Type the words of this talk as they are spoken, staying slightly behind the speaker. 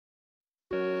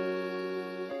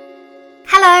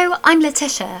Hello, I'm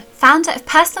Letitia, founder of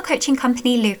personal coaching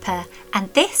company Looper,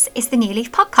 and this is the New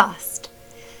Leaf podcast.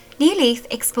 New Leaf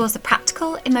explores the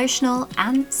practical, emotional,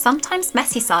 and sometimes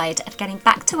messy side of getting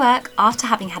back to work after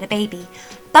having had a baby,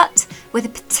 but with a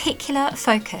particular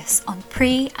focus on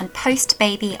pre- and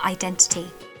post-baby identity.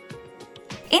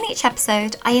 In each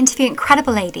episode, I interview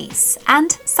incredible ladies,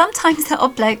 and sometimes the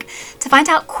odd bloke, to find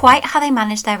out quite how they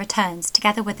manage their returns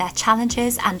together with their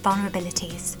challenges and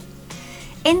vulnerabilities.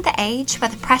 In the age where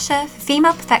the pressure for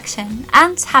female perfection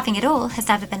and having it all has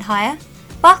never been higher,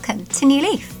 welcome to New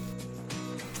Leaf.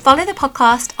 Follow the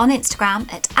podcast on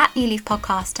Instagram at New Leaf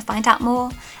Podcast to find out more,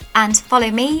 and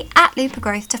follow me at Looper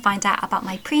Growth to find out about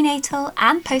my prenatal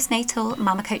and postnatal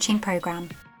mama coaching program.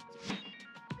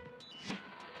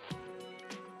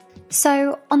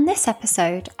 So on this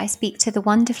episode, I speak to the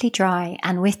wonderfully dry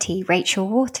and witty Rachel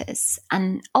Waters,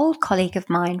 an old colleague of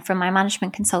mine from my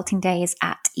management consulting days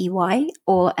at EY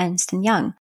or Ernst &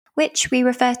 Young, which we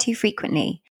refer to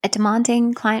frequently, a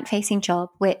demanding client-facing job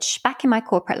which, back in my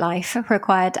corporate life,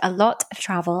 required a lot of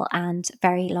travel and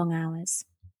very long hours.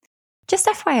 Just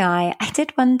FYI, I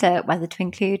did wonder whether to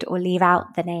include or leave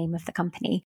out the name of the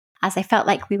company, as I felt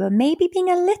like we were maybe being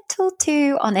a little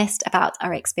too honest about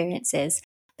our experiences.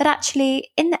 But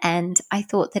actually, in the end, I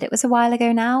thought that it was a while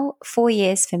ago now, 4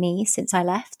 years for me since I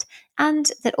left, and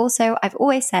that also I've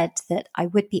always said that I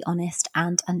would be honest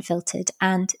and unfiltered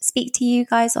and speak to you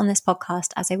guys on this podcast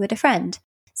as I would a friend.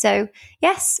 So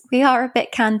yes, we are a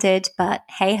bit candid, but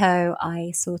hey ho,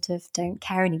 I sort of don't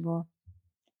care anymore.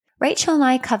 Rachel and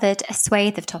I covered a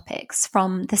swathe of topics,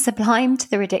 from the sublime to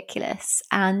the ridiculous,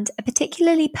 and a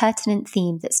particularly pertinent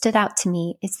theme that stood out to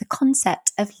me is the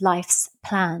concept of life's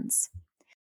plans.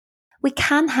 We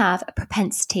can have a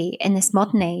propensity in this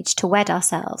modern age to wed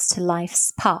ourselves to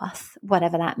life's path,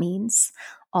 whatever that means,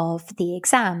 of the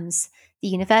exams, the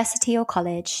university or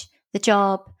college, the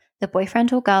job, the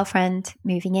boyfriend or girlfriend,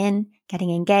 moving in, getting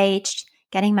engaged,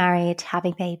 getting married,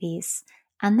 having babies,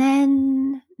 and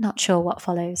then not sure what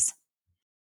follows.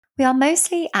 We are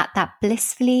mostly at that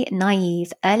blissfully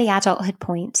naive early adulthood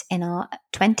point in our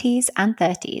 20s and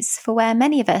 30s, for where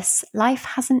many of us, life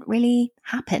hasn't really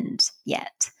happened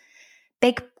yet.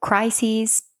 Big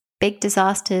crises, big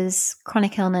disasters,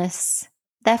 chronic illness,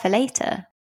 they're for later,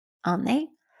 aren't they?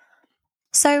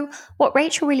 So what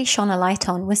Rachel really shone a light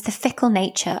on was the fickle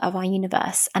nature of our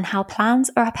universe and how plans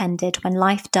are upended when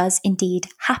life does indeed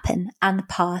happen and the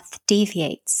path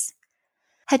deviates.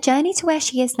 Her journey to where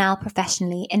she is now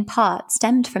professionally in part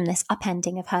stemmed from this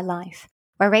upending of her life,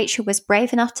 where Rachel was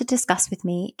brave enough to discuss with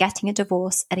me getting a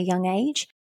divorce at a young age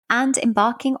and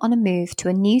embarking on a move to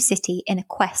a new city in a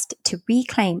quest to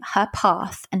reclaim her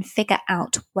path and figure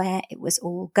out where it was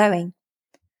all going.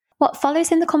 What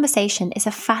follows in the conversation is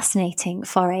a fascinating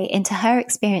foray into her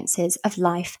experiences of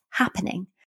life happening,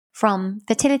 from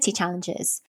fertility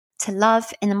challenges, to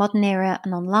love in the modern era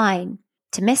and online,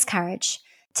 to miscarriage,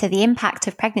 to the impact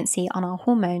of pregnancy on our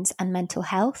hormones and mental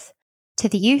health, to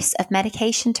the use of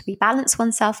medication to rebalance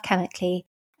oneself chemically,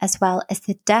 as well as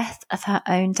the death of her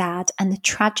own dad and the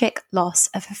tragic loss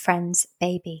of a friend's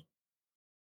baby.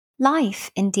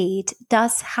 Life, indeed,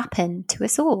 does happen to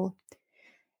us all.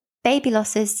 Baby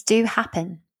losses do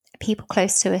happen. People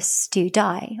close to us do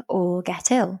die or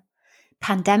get ill.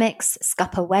 Pandemics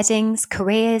scupper weddings,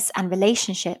 careers, and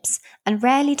relationships, and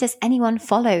rarely does anyone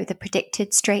follow the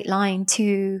predicted straight line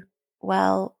to,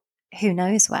 well, who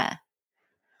knows where.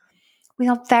 We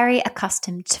are very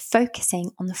accustomed to focusing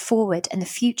on the forward and the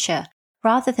future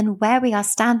rather than where we are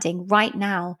standing right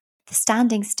now, the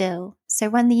standing still. So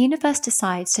when the universe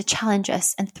decides to challenge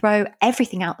us and throw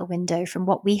everything out the window from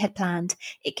what we had planned,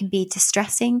 it can be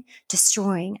distressing,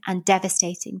 destroying, and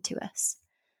devastating to us.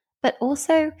 But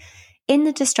also, in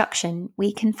the destruction,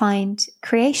 we can find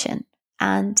creation,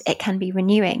 and it can be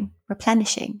renewing,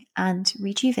 replenishing, and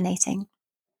rejuvenating.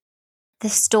 The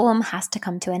storm has to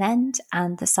come to an end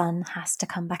and the sun has to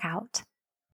come back out.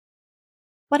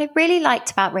 What I really liked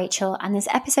about Rachel and this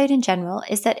episode in general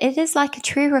is that it is like a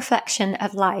true reflection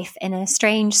of life in a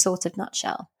strange sort of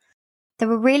nutshell. There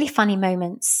were really funny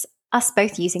moments, us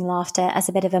both using laughter as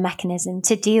a bit of a mechanism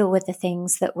to deal with the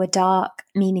things that were dark,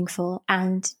 meaningful,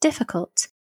 and difficult.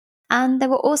 And there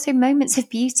were also moments of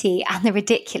beauty and the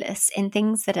ridiculous in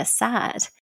things that are sad.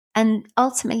 And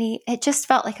ultimately, it just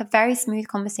felt like a very smooth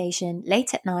conversation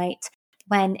late at night,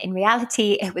 when in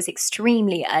reality, it was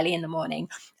extremely early in the morning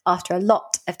after a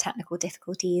lot of technical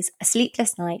difficulties, a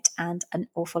sleepless night, and an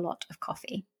awful lot of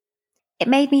coffee. It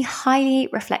made me highly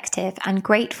reflective and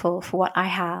grateful for what I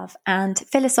have, and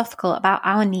philosophical about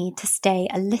our need to stay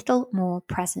a little more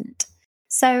present.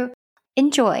 So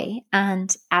enjoy,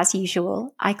 and as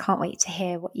usual, I can't wait to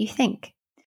hear what you think.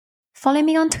 Follow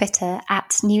me on Twitter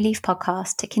at New Leaf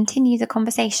Podcast to continue the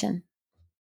conversation.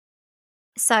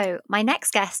 So, my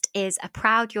next guest is a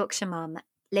proud Yorkshire mum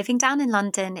living down in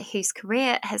London whose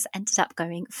career has ended up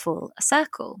going full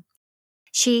circle.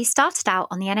 She started out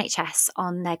on the NHS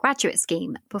on their graduate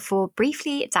scheme before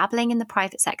briefly dabbling in the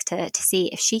private sector to see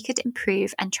if she could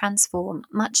improve and transform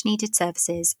much needed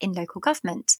services in local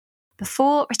government,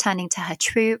 before returning to her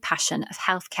true passion of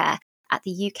healthcare at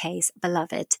the UK's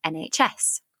beloved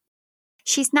NHS.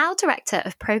 She's now Director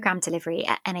of Programme Delivery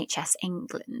at NHS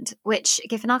England, which,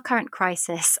 given our current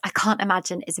crisis, I can't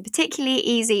imagine is a particularly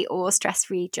easy or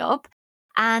stress-free job,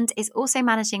 and is also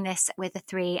managing this with a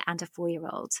 3 and a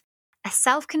 4-year-old. A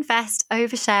self-confessed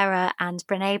oversharer and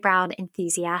Brene Brown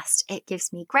enthusiast, it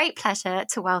gives me great pleasure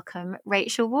to welcome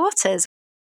Rachel Waters.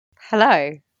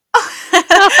 Hello.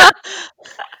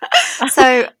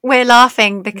 So we're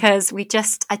laughing because I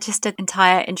just did an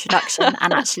entire introduction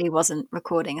and actually wasn't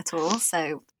recording at all.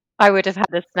 So I would have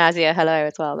had a snazzier hello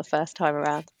as well the first time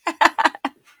around.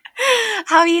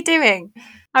 How are you doing?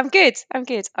 I'm good.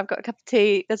 I've got a cup of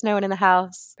tea. There's no one in the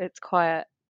house. It's quiet.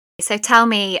 So tell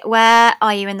me, where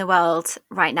are you in the world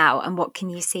right now and what can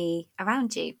you see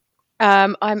around you?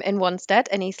 I'm in Wanstead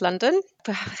in East London.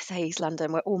 I say East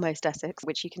London, we're almost Essex,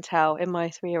 which you can tell in my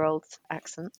 3-year-old's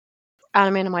accent. And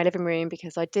I'm in my living room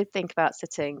because I did think about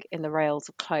sitting in the rails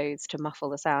of clothes to muffle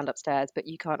the sound upstairs, but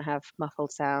you can't have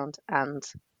muffled sound and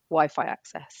Wi-Fi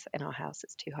access in our house.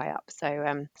 It's too high up.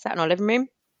 So sat in our living room,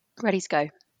 ready to go.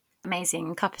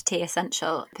 Amazing. Cup of tea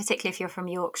essential, particularly if you're from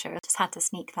Yorkshire. I just had to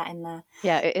sneak that in there.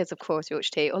 Yeah, it is, of course,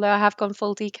 Yorkshire tea, although I have gone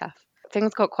full decaf.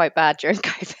 Things got quite bad during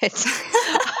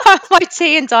COVID. My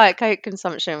tea and Diet Coke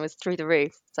consumption was through the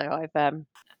roof, so I've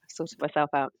sorted myself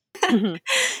out.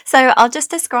 So I'll just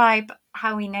describe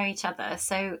how we know each other.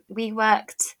 So we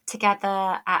worked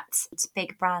together at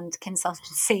Big Brand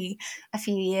Consultancy a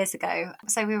few years ago.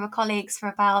 So we were colleagues for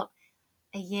about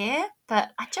a year,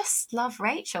 but I just love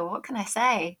Rachel. What can I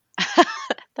say?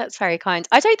 That's very kind.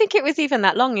 I don't think it was even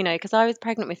that long, because I was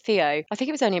pregnant with Theo. I think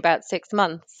it was only about 6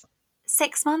 months.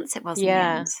 6 months it was in the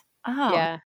Yeah. end. Oh.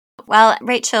 Yeah. Well,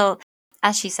 Rachel,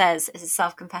 as she says, is a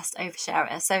self-confessed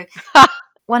oversharer. So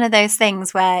one of those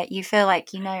things where you feel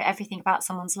like you know everything about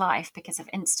someone's life because of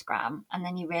Instagram, and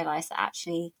then you realise that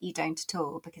actually you don't at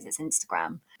all because it's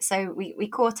Instagram. So we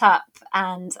caught up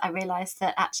and I realised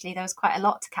that actually there was quite a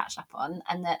lot to catch up on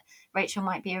and that Rachel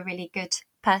might be a really good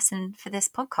person for this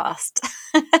podcast.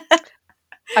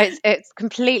 It's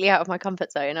completely out of my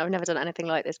comfort zone. I've never done anything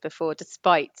like this before,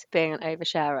 despite being an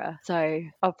oversharer. So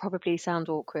I'll probably sound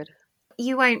awkward.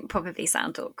 You won't probably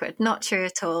sound awkward, not true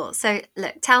at all. So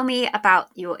look, tell me about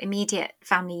your immediate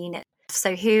family unit.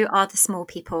 So who are the small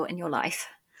people in your life?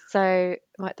 So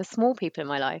the small people in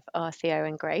my life are Theo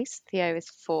and Grace. Theo is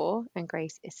 4 and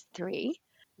Grace is 3.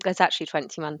 There's actually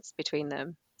 20 months between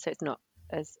them, so it's not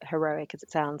as heroic as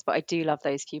it sounds. But I do love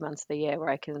those few months of the year where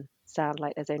I can sound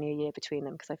like there's only a year between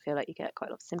them because I feel like you get quite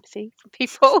a lot of sympathy from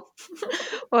people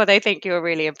or they think you're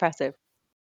really impressive.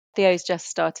 Theo's just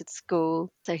started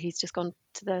school, so he's just gone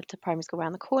to primary school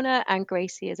around the corner, and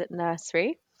Gracie is at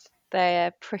nursery.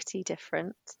 They're pretty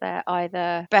different. They're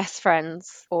either best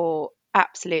friends or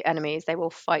absolute enemies. They will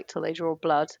fight till they draw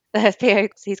blood. Theo,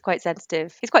 he's quite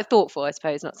sensitive. He's quite thoughtful, I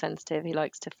suppose, not sensitive. He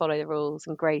likes to follow the rules,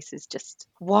 and Grace is just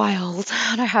wild,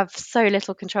 and I have so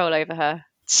little control over her.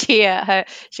 She went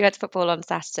to football on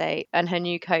Saturday, and her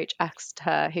new coach asked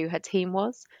her who her team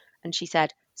was, and she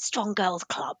said, "Strong Girls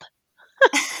Club."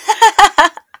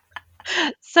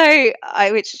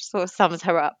 Which sort of sums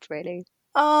her up, really.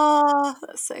 Oh,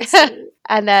 that's so sweet.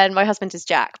 And then my husband is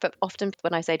Jack, but often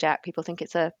when I say Jack, people think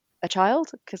it's a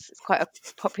child because it's quite a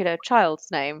popular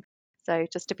child's name. So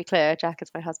just to be clear, Jack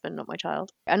is my husband, not my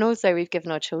child. And also we've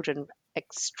given our children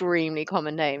extremely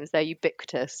common names. They're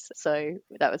ubiquitous. So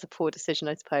that was a poor decision,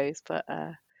 I suppose. But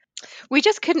we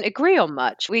just couldn't agree on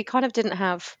much. We kind of didn't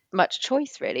have much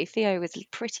choice, really. Theo was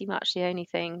pretty much the only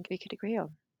thing we could agree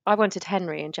on. I wanted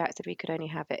Henry, and Jack said we could only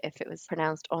have it if it was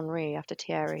pronounced Henri after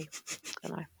Thierry.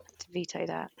 And I had to veto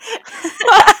that.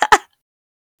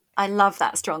 I love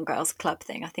that Strong Girls Club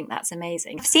thing. I think that's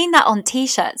amazing. I've seen that on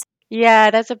T-shirts.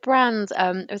 Yeah, there's a brand.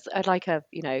 It was like a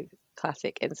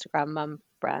classic Instagram mum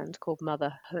brand called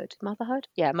Motherhood. Motherhood?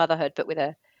 Yeah, Motherhood, but with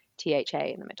a THA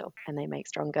in the middle. And they make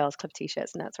Strong Girls Club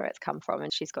T-shirts, and that's where it's come from.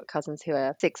 And she's got cousins who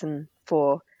are 6 and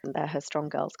 4, and they're her Strong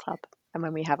Girls Club. And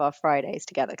when we have our Fridays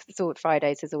together, because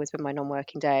Fridays has always been my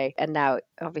non-working day, and now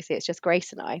obviously it's just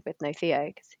Grace and I with no Theo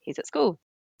because he's at school.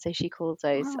 So she calls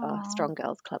those our Strong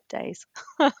Girls Club days.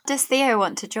 Does Theo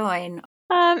want to join?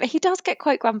 He does get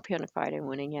quite grumpy on a Friday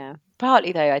morning, yeah.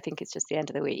 Partly though, I think it's just the end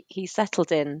of the week. He's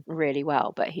settled in really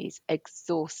well, but he's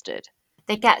exhausted.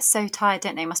 They get so tired,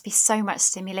 don't they? Must be so much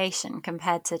stimulation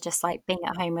compared to just like being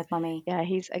at home with mummy. Yeah,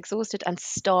 he's exhausted and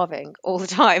starving all the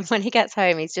time. When he gets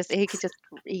home, he could just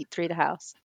eat through the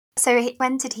house. So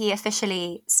when did he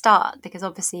officially start? Because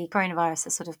obviously coronavirus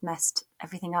has sort of messed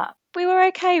everything up. We were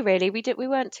okay, really. We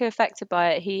weren't too affected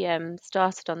by it. He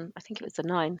started on, I think it was the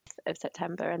 9th of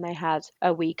September, and they had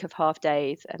a week of half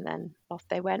days, and then off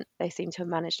they went. They seem to have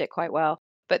managed it quite well.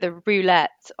 But the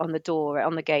roulette on the door,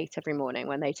 on the gate every morning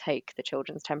when they take the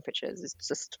children's temperatures is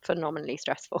just phenomenally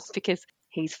stressful because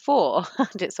he's 4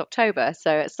 and it's October.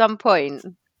 So at some point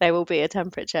there will be a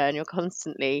temperature and you're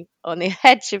constantly on the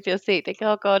edge of your seat thinking,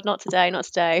 oh God, not today, not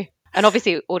today. And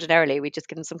obviously, ordinarily, we just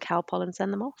give them some Calpol and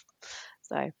send them off.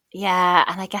 So Yeah,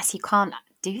 and I guess you can't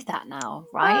do that now,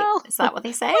 right? well, Is that what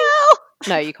they say? well,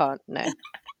 no, you can't. No.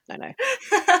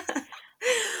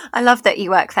 I love that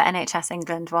you work for NHS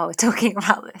England while we're talking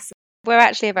about this. We're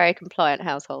actually a very compliant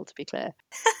household, to be clear.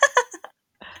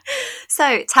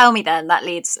 So tell me then, that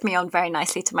leads me on very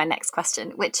nicely to my next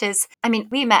question, which is, I mean,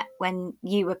 we met when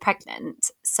you were pregnant.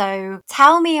 So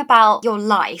tell me about your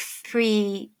life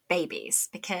pre-babies,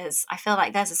 because I feel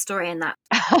like there's a story in that.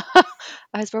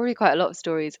 There's probably quite a lot of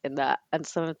stories in that, and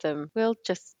some of them we'll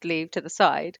just leave to the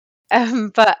side.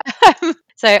 But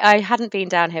so I hadn't been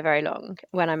down here very long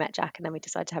when I met Jack, and then we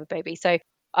decided to have a baby. So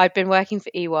I'd been working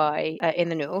for EY in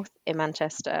the north in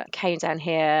Manchester, came down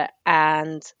here,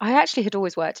 and I actually had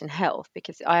always worked in health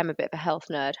because I am a bit of a health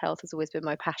nerd. Health has always been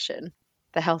my passion.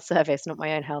 The health service, not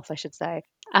my own health, I should say.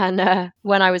 And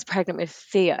when I was pregnant with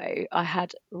Theo, I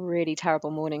had really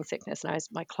terrible morning sickness, and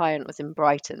my client was in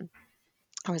Brighton.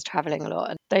 I was traveling a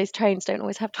lot, and those trains don't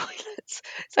always have toilets.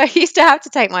 So I used to have to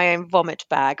take my own vomit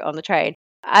bag on the train.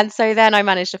 And so then I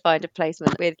managed to find a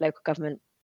placement with local government.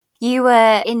 You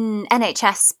were in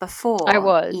NHS before I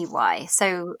was. EY.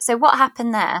 So what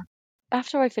happened there?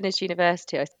 After I finished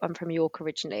university, I'm from York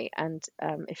originally, and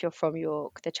if you're from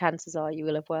York, the chances are you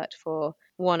will have worked for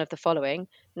one of the following: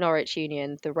 Norwich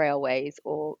Union, the railways,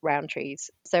 or Rowntrees.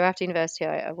 So after university,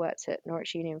 I worked at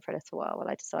Norwich Union for a little while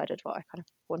I decided what I kind of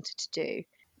wanted to do.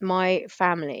 My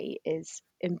family is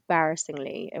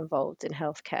embarrassingly involved in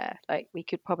healthcare. Like, we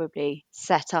could probably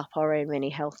set up our own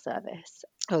mini health service,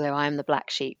 although I'm the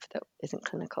black sheep that isn't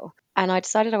clinical. And I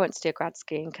decided I wanted to do a grad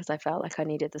scheme because I felt like I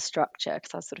needed the structure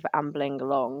because I was sort of ambling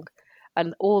along.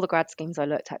 And all the grad schemes I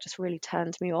looked at just really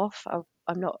turned me off.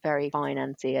 I'm not very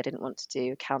financy. I didn't want to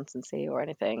do accountancy or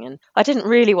anything. And I didn't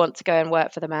really want to go and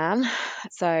work for the man.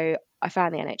 So I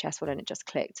found the NHS one and it just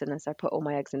clicked. And so I put all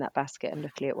my eggs in that basket and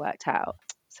luckily it worked out.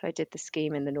 So I did the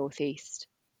scheme in the Northeast.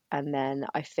 And then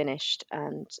I finished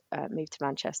and moved to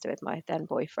Manchester with my then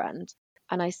boyfriend.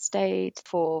 And I stayed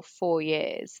for 4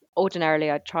 years. Ordinarily,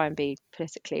 I'd try and be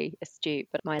politically astute,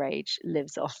 but my rage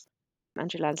lives on.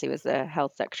 Andrew Lansley was the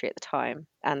health secretary at the time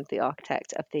and the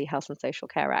architect of the Health and Social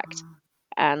Care Act.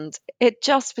 And it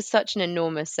just was such an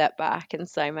enormous setback in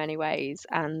so many ways.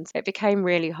 And it became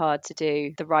really hard to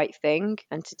do the right thing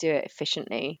and to do it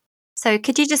efficiently. So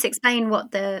could you just explain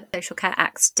what the Social Care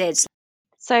Act did?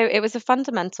 So it was a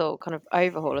fundamental kind of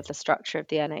overhaul of the structure of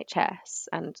the NHS,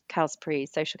 and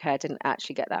Calsbury's social care didn't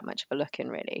actually get that much of a look in,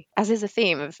 really. As is a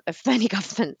theme of many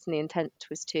governments, and the intent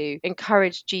was to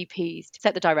encourage GPs to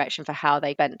set the direction for how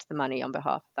they spent the money on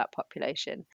behalf of that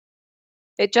population.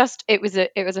 It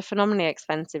was a phenomenally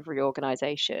expensive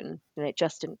reorganization, and it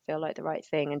just didn't feel like the right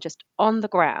thing. And just on the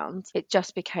ground, it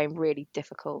just became really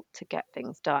difficult to get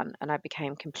things done. And I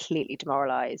became completely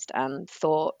demoralized and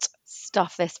thought,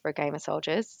 stuff this for a game of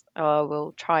soldiers, or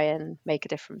we'll try and make a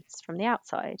difference from the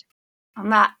outside.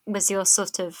 And that was your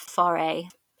sort of foray.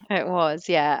 It was,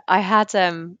 yeah. I had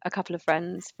a couple of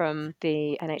friends from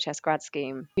the NHS grad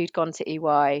scheme who'd gone to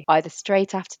EY either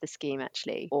straight after the scheme,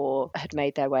 actually, or had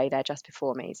made their way there just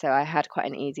before me. So I had quite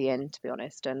an easy in, to be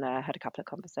honest, and had a couple of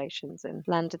conversations and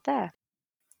landed there.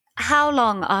 How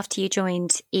long after you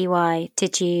joined EY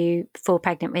did you fall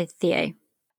pregnant with Theo?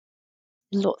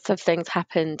 Lots of things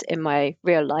happened in my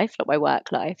real life, not my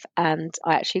work life, and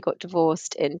I actually got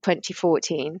divorced in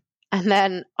 2014. And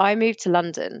then I moved to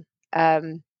London.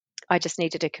 I just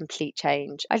needed a complete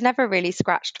change. I'd never really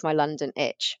scratched my London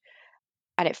itch,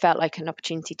 and it felt like an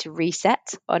opportunity to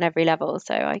reset on every level.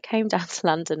 So I came down to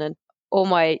London, and all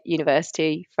my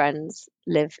university friends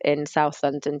live in South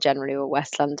London generally, or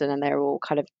West London, and they're all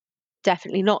kind of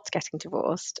definitely not getting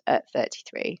divorced at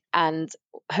 33 and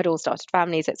had all started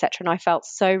families, etc. And I felt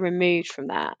so removed from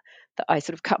that I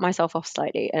sort of cut myself off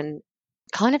slightly and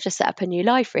kind of just set up a new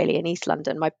life, really, in East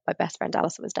London. My best friend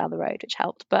Alison was down the road, which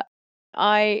helped. But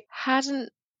I hadn't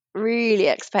really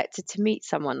expected to meet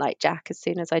someone like Jack as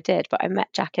soon as I did, but I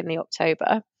met Jack in the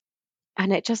October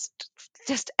and it just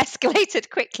escalated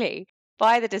quickly.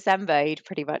 By the December, he'd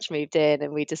pretty much moved in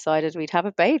and we decided we'd have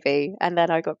a baby. And then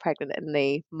I got pregnant in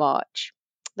the March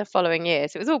the following year.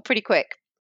 So it was all pretty quick.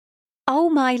 Oh,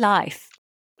 my life.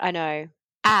 I know.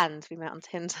 And we met on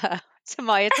Tinder to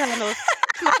my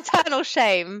eternal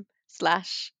shame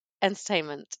 /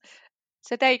 entertainment.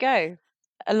 So there you go.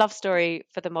 A love story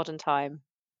for the modern time.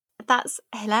 That's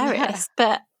hilarious,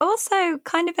 but also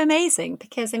kind of amazing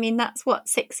because, I mean, that's what,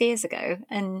 6 years ago,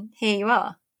 and here you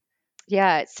are.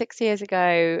 Yeah, it's 6 years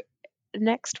ago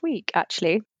next week,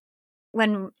 actually.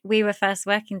 When we were first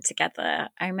working together,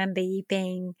 I remember you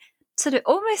being sort of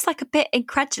almost like a bit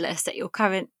incredulous at your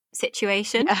current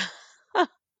situation. Yeah.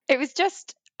 It was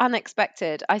just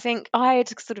unexpected. I think I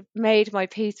had sort of made my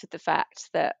peace with the fact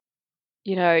that,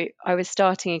 you know, I was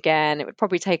starting again. It would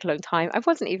probably take a long time. I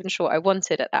wasn't even sure what I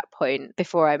wanted at that point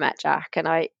before I met Jack.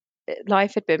 And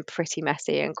life had been pretty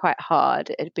messy and quite hard.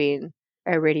 It had been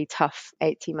a really tough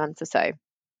 18 months or so.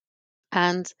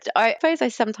 And I suppose I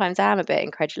sometimes am a bit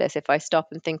incredulous if I stop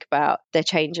and think about the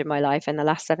change in my life in the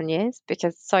last 7 years,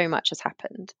 because so much has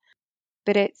happened.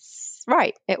 But it's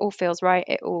right. It all feels right.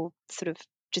 It all sort of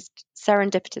just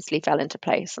serendipitously fell into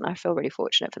place. And I feel really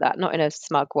fortunate for that. Not in a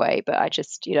smug way, but I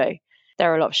just, there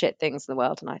are a lot of shit things in the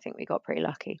world, and I think we got pretty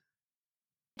lucky.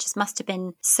 It just must have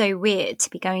been so weird to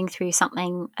be going through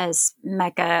something as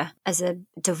mega as a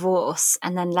divorce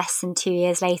and then less than 2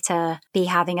 years later be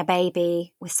having a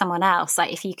baby with someone else.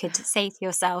 Like, if you could say to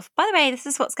yourself, by the way, this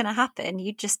is what's going to happen,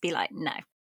 you'd just be like, no.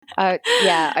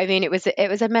 Yeah, I mean, it was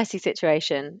a messy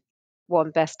situation,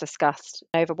 one best discussed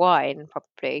over wine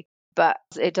probably, but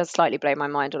it does slightly blow my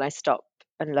mind when I stop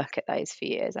and look at those few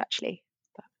years, actually.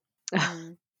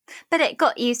 But it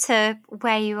got you to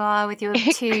where you are with your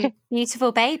two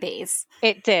beautiful babies.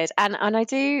 It did. And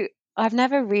I've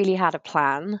never really had a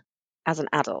plan as an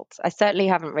adult. I certainly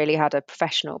haven't really had a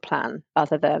professional plan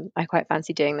other than I quite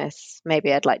fancy doing this.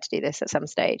 Maybe I'd like to do this at some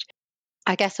stage.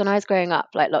 I guess when I was growing up,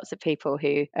 like lots of people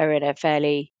who are in a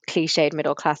fairly cliched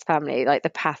middle class family, like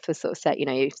the path was sort of set,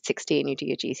 you're 16, you do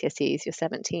your GCSEs, you're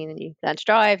 17 and you learn to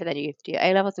drive, and then you do your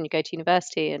A levels and you go to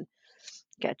university and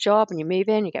get a job and you move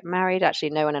in, you get married.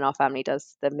 Actually, no one in our family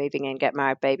does the moving in, get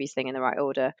married, babies thing in the right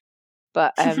order.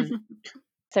 But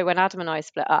so when Adam and I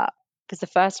split up, it was the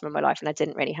first time in my life and I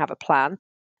didn't really have a plan.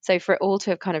 So for it all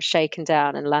to have kind of shaken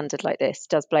down and landed like this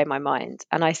does blow my mind.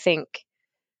 And I think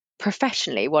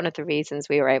professionally, one of the reasons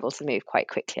we were able to move quite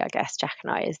quickly, I guess, Jack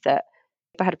and I, is that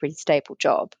I had a pretty stable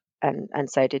job and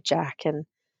so did Jack. And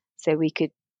so we could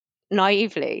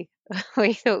naively,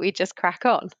 we thought we'd just crack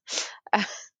on.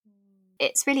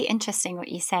 It's really interesting what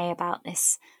you say about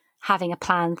this having a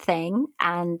plan thing.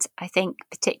 And I think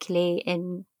particularly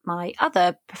in my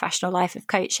other professional life of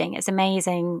coaching, it's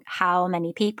amazing how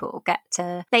many people get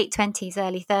to late 20s,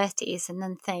 early 30s and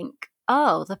then think,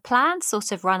 oh, the plan's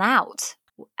sort of run out.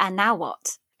 And now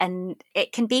what? And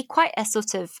it can be quite a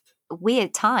sort of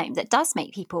weird time that does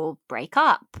make people break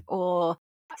up or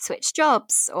switch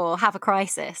jobs or have a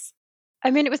crisis. I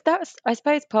mean, that was, I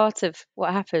suppose, part of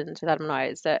what happened with Adam and I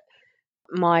is that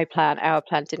our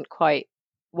plan didn't quite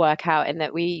work out in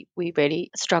that we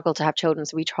really struggled to have children.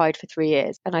 So we tried for 3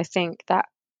 years. And I think that,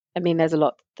 I mean, there's a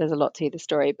lot to the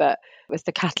story, but it was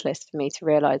the catalyst for me to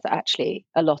realize that actually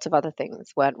a lot of other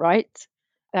things weren't right.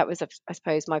 That was, I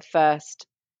suppose, my first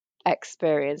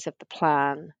experience of the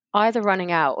plan either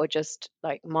running out or just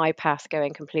like my path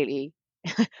going completely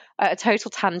a total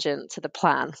tangent to the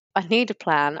plan. I need a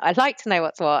plan. I like to know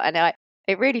what's what, and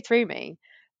it really threw me.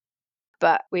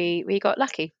 But we got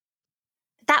lucky.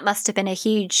 That must have been a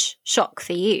huge shock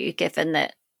for you, given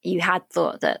that you had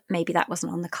thought that maybe that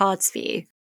wasn't on the cards for you.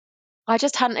 I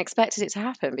just hadn't expected it to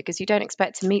happen, because you don't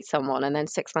expect to meet someone and then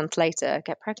 6 months later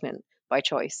get pregnant by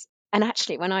choice. And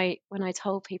actually, when I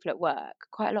told people at work,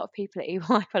 quite a lot of people at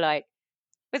EY were like,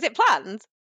 was it planned?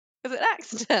 Was it an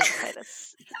accident? Like,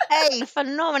 that's A,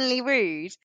 phenomenally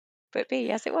rude, but B,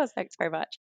 yes, it was. Thanks very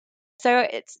much. So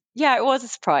it was a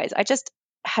surprise. I just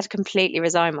had completely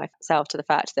resigned myself to the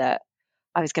fact that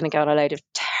I was going to go on a load of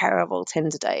terrible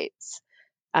Tinder dates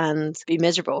and be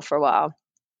miserable for a while.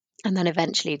 And then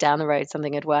eventually down the road,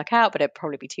 something would work out, but it'd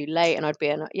probably be too late and I'd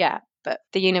be but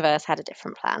the universe had a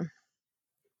different plan.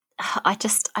 I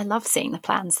love seeing the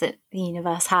plans that the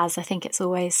universe has. I think it's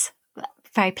always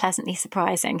very pleasantly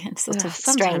surprising and sort of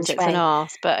sometimes strange it's way. an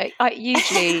arse, but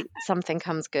usually something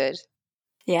comes good.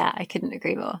 Yeah, I couldn't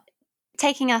agree more.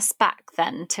 Taking us back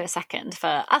then to a second,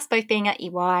 for us both being at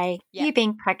EY, you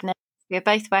being pregnant, we were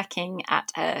both working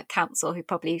at a council who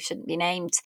probably shouldn't be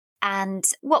named. And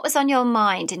what was on your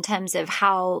mind in terms of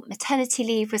how maternity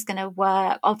leave was going to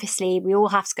work? Obviously, we all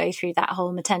have to go through that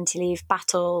whole maternity leave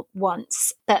battle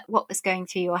once, but what was going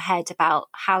through your head about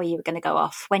how you were going to go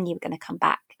off, when you were going to come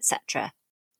back, etc.?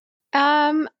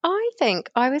 I think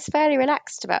I was fairly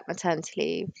relaxed about maternity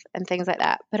leave and things like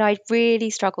that, but I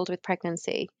really struggled with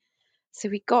pregnancy. So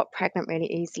we got pregnant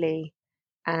really easily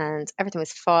and everything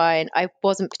was fine. I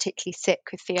wasn't particularly sick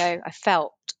with Theo. I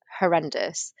felt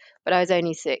horrendous, but I was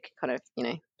only sick kind of,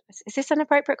 is this an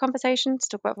appropriate conversation to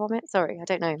talk about vomit? Sorry, I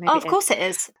don't know. Maybe Oh, it of is. course it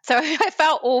is. So I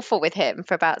felt awful with him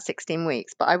for about 16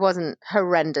 weeks, but I wasn't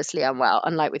horrendously unwell,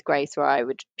 unlike with Grace, where I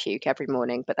would puke every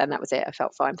morning, but then that was it. I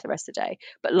felt fine for the rest of the day.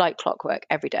 But like clockwork,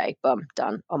 every day, bum,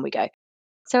 done, on we go.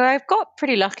 So I've got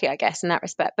pretty lucky, I guess, in that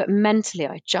respect. But mentally,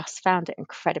 I just found it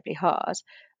incredibly hard.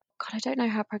 God, I don't know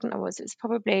how pregnant I was. It was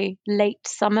probably late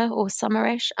summer or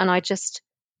summerish. And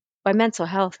my mental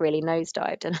health really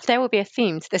nosedived. And there will be a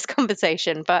theme to this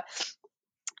conversation, but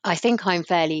I think I'm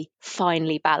fairly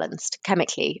finely balanced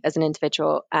chemically as an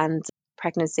individual, and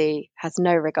pregnancy has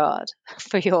no regard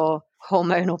for your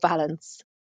hormonal balance,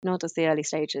 nor does the early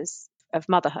stages of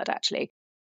motherhood, actually.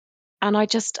 And I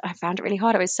found it really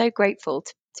hard. I was so grateful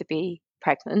to be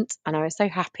pregnant, and I was so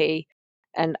happy.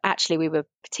 And actually, we were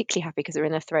particularly happy because we were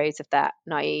in the throes of that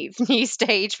naive new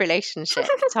stage relationship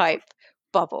type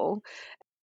bubble.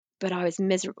 But I was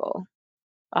miserable.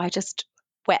 I just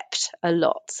wept a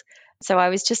lot. So I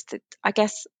was I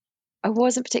guess I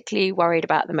wasn't particularly worried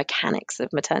about the mechanics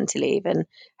of maternity leave and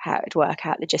how it would work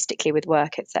out logistically with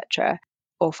work, etc.,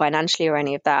 or financially or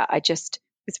any of that. I just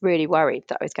was really worried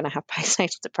that I was going to have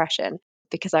postnatal depression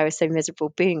because I was so miserable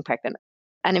being pregnant.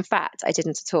 And in fact, I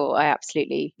didn't at all. I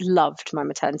absolutely loved my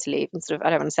maternity leave and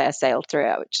I don't want to say I sailed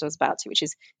through it, which I was about to, which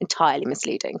is entirely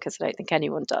misleading because I don't think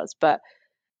anyone does. But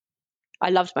I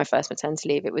loved my first maternity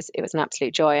leave. It was an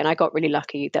absolute joy. And I got really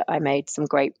lucky that I made some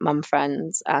great mum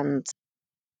friends, and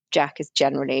Jack is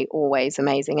generally always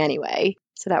amazing anyway.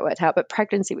 So that worked out. But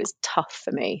pregnancy was tough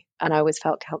for me. And I always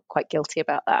felt quite guilty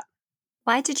about that.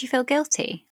 Why did you feel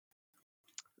guilty?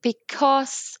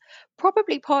 Because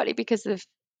probably partly because of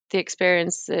the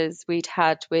experiences we'd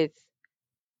had with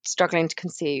struggling to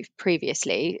conceive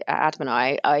previously, Adam and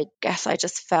I guess I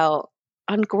just felt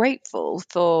ungrateful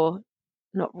for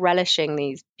not relishing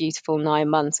these beautiful 9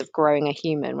 months of growing a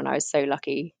human when I was so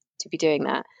lucky to be doing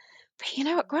that. But you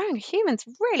know what? Growing a human's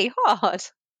really hard.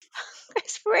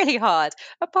 It's really hard.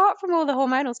 Apart from all the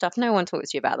hormonal stuff, no one talks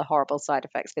to you about the horrible side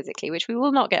effects physically, which we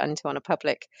will not get into on a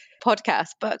public podcast.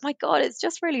 But my God, it's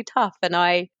just really tough. And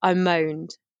I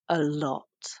moaned a lot.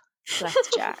 Bless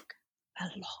Jack. A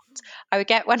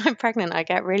lot. When I'm pregnant, I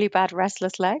get really bad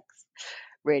restless legs.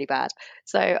 Really bad.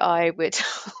 So I would,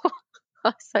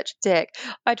 I'm such a dick.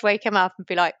 I'd wake him up and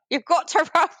be like, "You've got to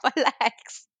rub my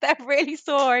legs. They're really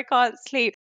sore. I can't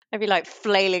sleep." I'd be like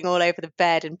flailing all over the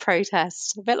bed in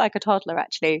protest, a bit like a toddler,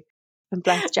 actually. And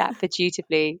bless Jack for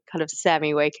dutifully kind of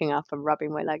semi waking up and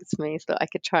rubbing my legs for me so that I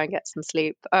could try and get some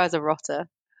sleep. I was a rotter. I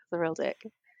was a real dick.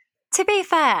 To be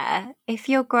fair, if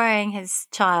you're growing his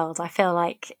child, I feel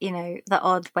like, the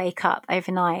odd wake up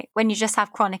overnight when you just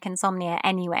have chronic insomnia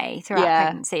anyway throughout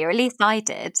pregnancy, or at least I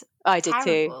did. I did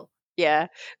too. Yeah.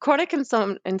 Chronic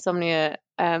insomnia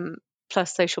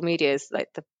plus social media is like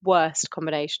the worst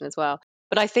combination as well.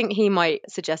 But I think he might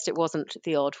suggest it wasn't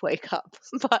the odd wake up,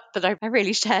 but that I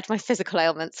really shared my physical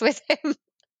ailments with him.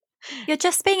 You're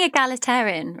just being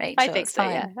egalitarian, Rachel. I think so,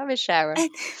 yeah. I'm a sharer.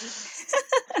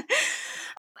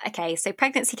 Okay, so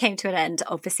pregnancy came to an end,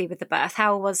 obviously, with the birth.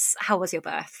 How was your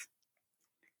birth?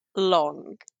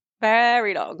 Long,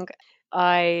 very long.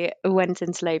 I went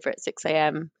into labour at 6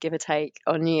 a.m, give or take,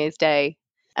 on New Year's Day.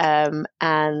 And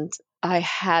I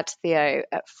had Theo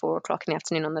at 4 o'clock in the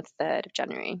afternoon on the 3rd of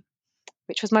January,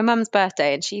 which was my mum's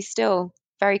birthday. And she's still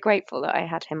very grateful that I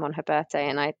had him on her birthday.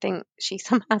 And I think she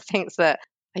somehow thinks that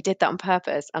I did that on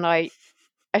purpose. And I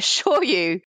assure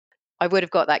you, I would have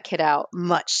got that kid out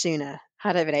much sooner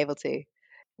had I been able to.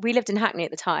 We lived in Hackney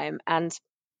at the time, and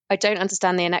I don't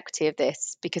understand the inequity of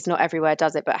this because not everywhere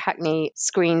does it, but Hackney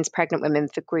screens pregnant women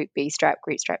for Group B strep,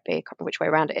 Group Strep B, I can't remember which way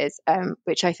around it is,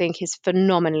 which I think is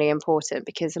phenomenally important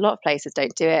because a lot of places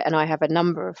don't do it. And I have a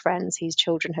number of friends whose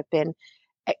children have been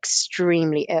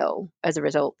extremely ill as a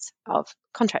result of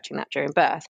contracting that during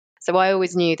birth. So I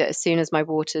always knew that as soon as my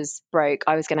waters broke,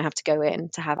 I was going to have to go in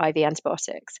to have IV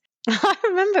antibiotics. I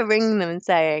remember ringing them and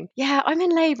saying, "Yeah, I'm in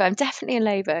labour. I'm definitely in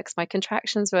labour," because my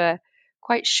contractions were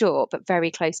quite short but very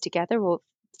close together, or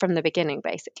from the beginning,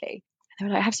 basically. And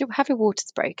they were like, have your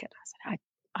waters broken? I said,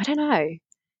 I don't know.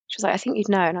 She was like, "I think you'd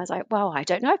know." And I was like, "Well, I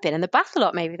don't know. I've been in the bath a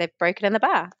lot. Maybe they've broken in the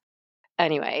bath."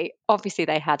 anyway, obviously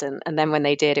they hadn't. And then when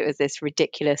they did, it was this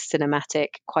ridiculous,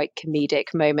 cinematic, quite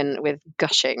comedic moment with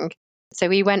gushing. So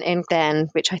we went in then,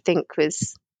 which I think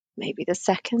was maybe the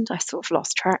second. I sort of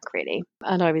lost track, really.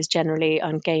 And I was generally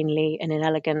ungainly and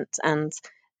inelegant and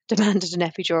demanded an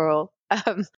epidural,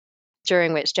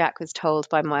 during which Jack was told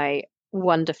by my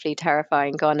wonderfully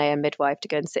terrifying Ghanaian midwife to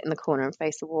go and sit in the corner and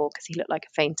face the wall because he looked like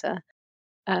a fainter.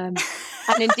 And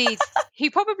indeed, he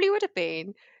probably would have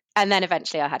been. And then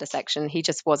eventually I had a section.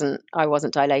 I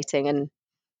wasn't dilating and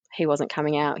he wasn't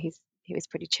coming out. He was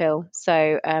pretty chill.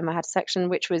 So I had a section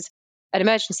which was an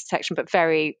emergency section, but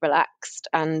very relaxed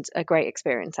and a great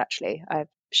experience, actually. I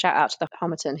shout out to the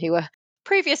Homerton, who were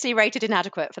previously rated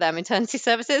inadequate for their maternity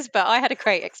services, but I had a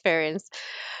great experience.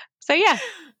 So yeah.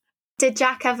 Did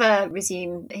Jack ever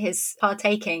resume his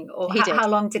partaking, or He did. How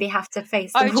long did he have to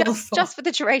face the wall for? Just for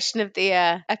the duration of the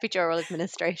epidural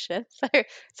administration.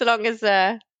 So long as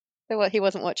he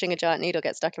wasn't watching a giant needle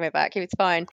get stuck in my back, he was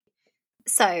fine.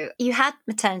 So you had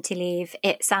maternity leave.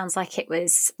 It sounds like it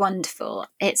was wonderful.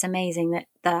 It's amazing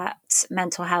that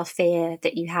mental health fear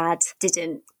that you had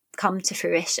didn't come to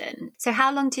fruition. So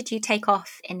how long did you take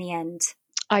off in the end?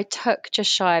 I took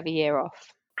just shy of a year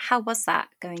off. How was that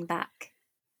going back?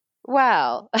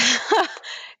 Well,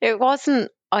 it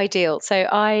wasn't ideal.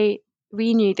 So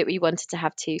we knew that we wanted to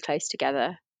have two close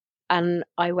together, and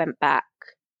I went back.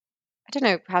 I don't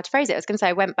know how to phrase it. I was going to say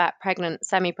I went back pregnant,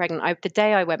 semi-pregnant. The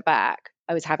day I went back,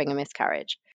 I was having a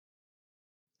miscarriage,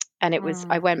 and it was.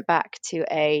 I went back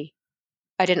I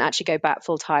didn't actually go back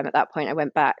full time at that point. I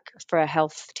went back for a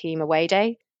health team away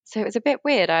day, so it was a bit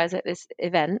weird. I was at this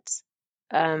event.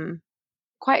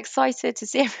 Quite excited to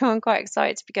see everyone, quite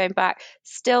excited to be going back,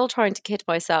 still trying to kid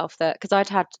myself that, because I'd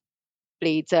had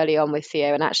bleeds early on with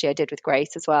Theo, and actually I did with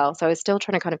Grace as well, so I was still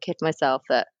trying to kind of kid myself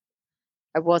that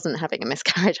I wasn't having a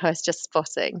miscarriage, I was just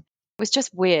spotting. It was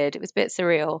just weird, it was a bit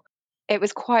surreal. It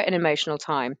was quite an emotional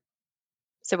time.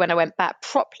 So when I went back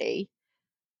properly,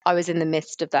 I was in the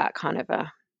midst of that kind of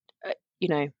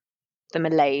the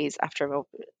malaise after all.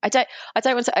 I don't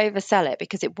want to oversell it,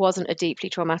 because it wasn't a deeply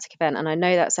traumatic event, and I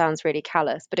know that sounds really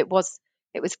callous, but it was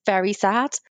very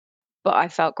sad. But I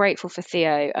felt grateful for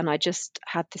Theo, and I just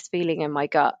had this feeling in my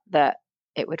gut that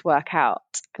it would work out.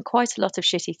 And quite a lot of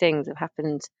shitty things have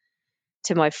happened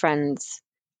to my friends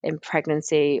in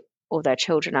pregnancy or their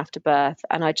children after birth,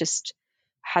 and I just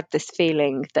had this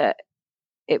feeling that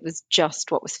it was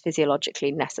just what was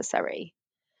physiologically necessary.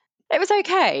 It was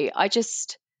okay.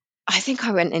 I think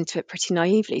I went into it pretty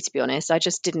naively, to be honest. I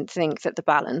just didn't think that the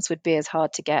balance would be as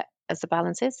hard to get as the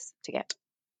balance is to get.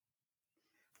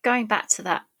 Going back to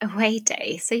that away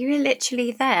day, so you were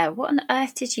literally there. What on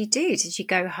earth did you do? Did you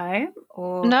go home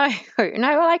or? No.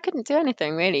 Well, I couldn't do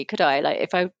anything really, could I? Like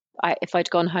if I'd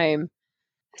gone home,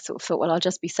 I sort of thought, well, I'll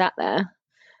just be sat there.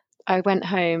 I went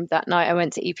home that night. I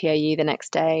went to EPAU the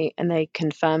next day, and they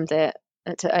confirmed it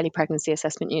to early pregnancy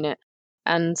assessment unit,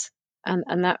 and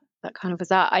that kind of was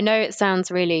that. I know it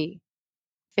sounds really,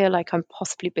 feel like I'm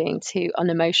possibly being too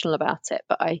unemotional about it,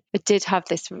 but I did have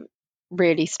this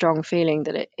really strong feeling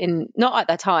that not at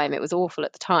the time, it was awful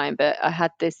at the time, but I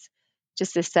had this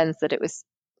sense that it was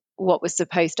what was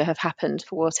supposed to have happened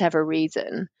for whatever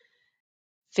reason.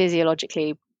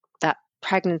 Physiologically, that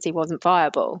pregnancy wasn't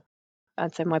viable,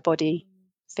 and so my body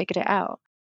figured it out.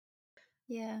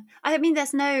 Yeah, I mean,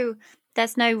 there's no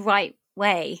right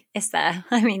way, is there?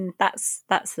 I mean, that's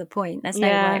the point. There's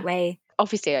no right way.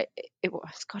 Obviously, it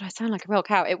was. God, I sound like a real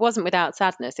cow. It wasn't without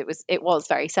sadness. It was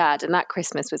very sad, and that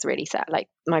Christmas was really sad. Like,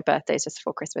 my birthday is just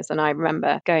before Christmas, and I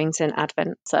remember going to an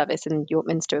Advent service in York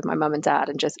Minster with my mum and dad,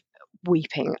 and just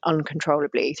weeping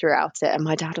uncontrollably throughout it. And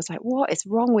my dad was like, "What is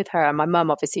wrong with her?" And my mum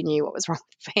obviously knew what was wrong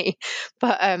with me,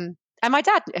 but and my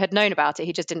dad had known about it.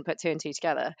 He just didn't put two and two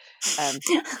together.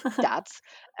 Dads,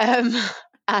 and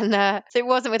so it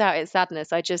wasn't without its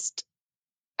sadness. I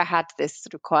had this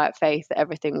sort of quiet faith that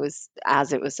everything was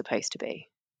as it was supposed to be.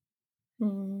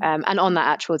 And on that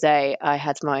actual day, I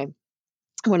had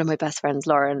one of my best friends,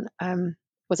 Lauren,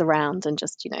 was around and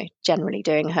just, generally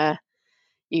doing her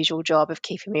usual job of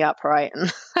keeping me upright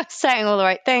and saying all the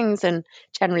right things and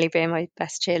generally being my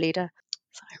best cheerleader.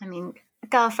 So. I mean,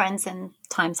 girlfriends in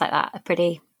times like that are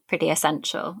pretty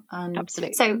essential.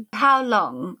 Absolutely. So how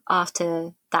long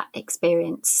after that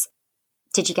experience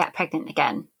did you get pregnant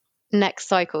again? Next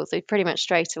cycle, so pretty much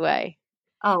straight away.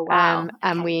 Oh, wow.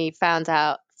 And we found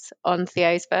out on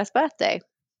Theo's first birthday.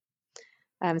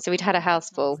 So we'd had a house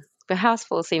full. The house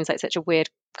full seems like such a weird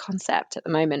concept at the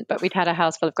moment, but we'd had a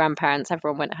house full of grandparents.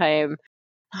 Everyone went home.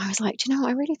 I was like, do you know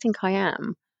what? I really think I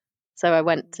am. So I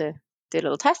went to do a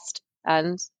little test,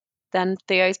 and then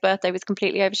Theo's birthday was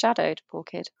completely overshadowed, poor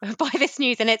kid, by this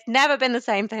news, and it's never been the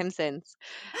same for him since.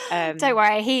 Don't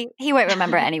worry, he won't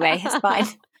remember it anyway. It's fine.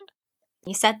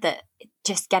 You said that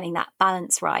just getting that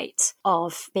balance right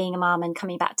of being a mum and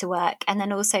coming back to work, and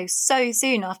then also so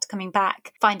soon after coming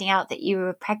back, finding out that you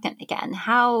were pregnant again.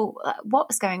 What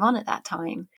was going on at that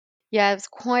time? Yeah, it was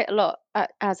quite a lot,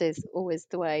 as is always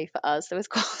the way for us. There was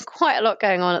quite a lot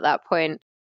going on at that point.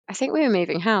 I think we were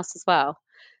moving house as well.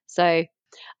 So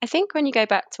I think when you go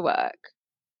back to work,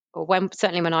 or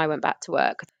certainly when I went back to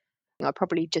work, I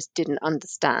probably just didn't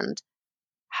understand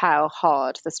how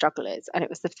hard the struggle is. And it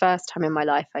was the first time in my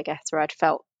life, I guess, where I'd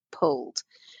felt pulled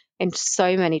in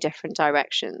so many different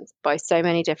directions by so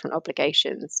many different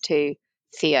obligations, to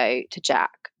Theo, to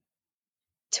Jack,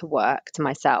 to work, to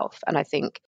myself. And I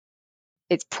think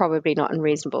it's probably not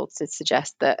unreasonable to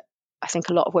suggest that I think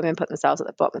a lot of women put themselves at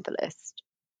the bottom of the list.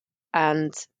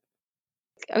 And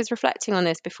I was reflecting on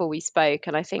this before we spoke,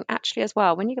 and I think actually as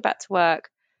well, when you go back to work,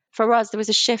 for us, there was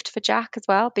a shift for Jack as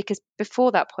well, because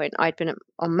before that point, I'd been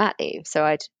on mat leave.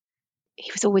 So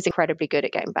he was always incredibly good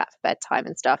at getting back for bedtime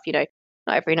and stuff. Not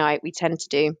every night, we tend to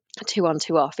do 2 on,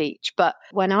 2 off each. But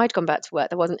when I'd gone back to work,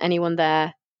 there wasn't anyone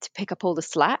there to pick up all the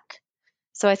slack.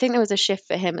 So I think there was a shift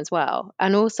for him as well.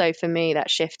 And also for me, that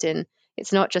shift in,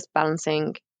 it's not just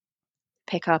balancing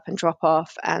pick up and drop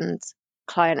off and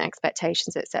client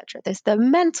expectations, etc. There's the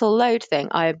mental load thing.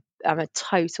 I'm a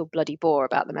total bloody bore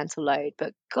about the mental load,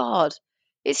 but God,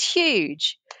 it's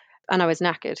huge. And I was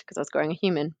knackered because I was growing a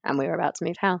human and we were about to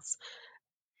move house.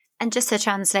 And just to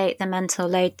translate the mental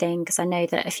load thing, because I know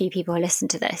that a few people who listen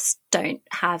to this don't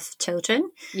have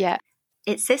children. Yeah.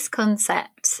 It's this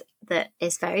concept that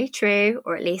is very true,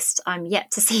 or at least I'm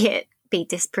yet to see it be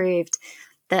disproved,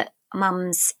 that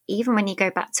mums, even when you go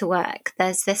back to work,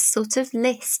 there's this sort of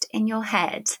list in your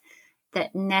head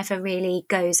that never really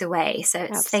goes away. So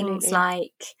it's things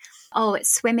like, oh,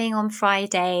 it's swimming on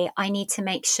Friday. I need to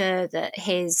make sure that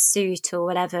his suit or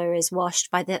whatever is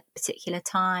washed by the particular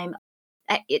time.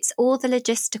 It's all the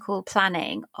logistical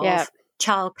planning of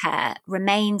childcare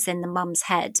remains in the mum's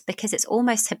head, because it's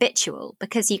almost habitual,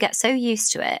 because you get so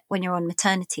used to it when you're on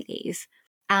maternity leave.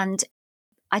 And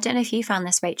I don't know if you found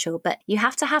this, Rachel, but you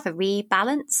have to have a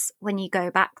rebalance when you go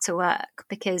back to work,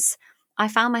 because I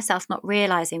found myself not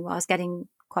realizing I was getting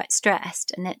quite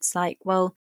stressed. And it's like,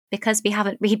 well, because we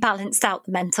haven't rebalanced out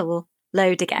the mental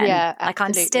load again, like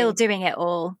I'm still doing it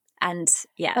all. And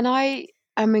And I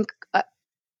mean,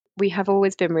 we have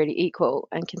always been really equal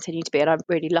and continue to be, and I'm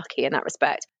really lucky in that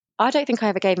respect. I don't think I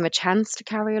ever gave him a chance to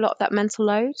carry a lot of that mental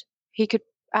load. He could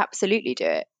absolutely do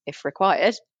it if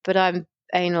required, but I'm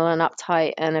anal and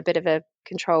uptight and a bit of a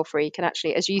control freak. And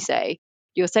actually, as you say,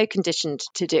 you're so conditioned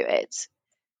to do it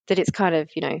that it's kind of,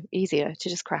 easier to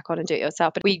just crack on and do it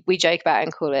yourself. But we joke about it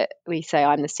and call it, we say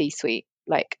I'm the C-suite,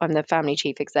 like I'm the family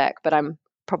chief exec, but I'm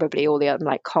probably all the other,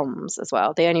 like, comms as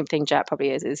well. The only thing Jack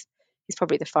probably is he's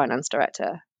probably the finance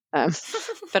director.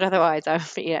 But otherwise, I'm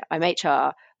HR,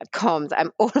 I'm comms,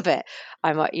 I'm all of it.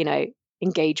 I'm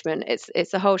engagement.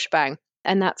 It's a whole shebang,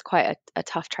 and that's quite a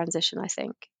tough transition, I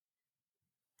think.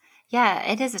 Yeah,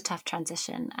 it is a tough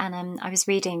transition. And I was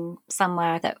reading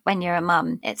somewhere that when you're a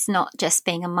mum, it's not just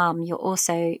being a mum, you're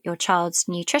also your child's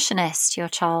nutritionist, your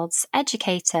child's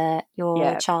educator,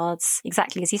 your child's,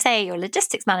 exactly as you say, your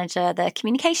logistics manager, the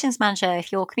communications manager,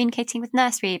 if you're communicating with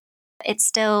nursery. It's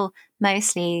still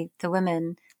mostly the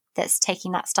woman that's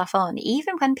taking that stuff on,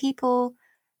 even when people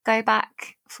go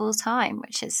back full time,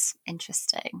 which is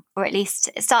interesting. Or at least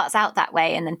it starts out that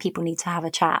way, and then people need to have a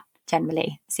chat.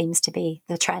 Generally seems to be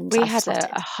the trend. We had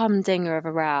a humdinger of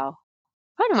a row.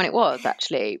 I don't know when it was,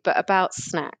 actually, but about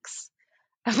snacks,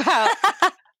 about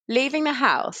leaving the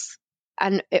house,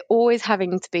 and it always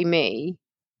having to be me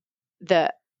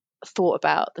that thought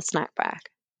about the snack bag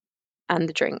and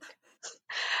the drink.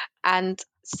 And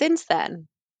since then,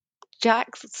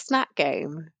 Jack's snack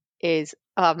game is,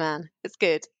 oh man, it's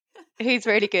good. He's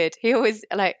really good. He always,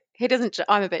 he doesn't,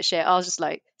 I'm a bit shit. I'll just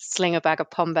sling a bag of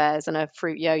Pom Bears and a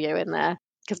fruit yo-yo in there,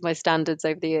 because my standards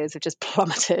over the years have just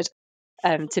plummeted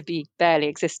to be barely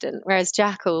existent. Whereas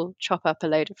Jack will chop up a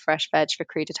load of fresh veg for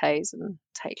crudités and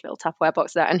take little Tupperware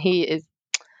boxes out. And he is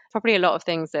probably a lot of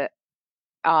things that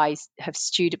I have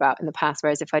stewed about in the past.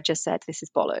 Whereas if I just said, this is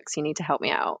bollocks, you need to help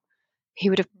me out, he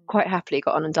would have quite happily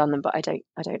got on and done them. But I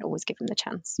don't always give him the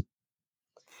chance.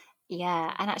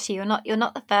 Yeah, and actually you're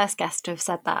not the first guest to have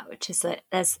said that, which is that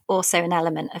there's also an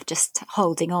element of just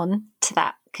holding on to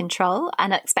that control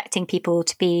and expecting people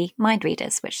to be mind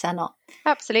readers, which they're not.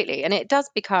 Absolutely. And it does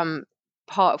become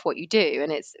part of what you do.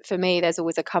 And it's, for me, there's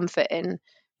always a comfort in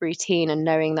routine and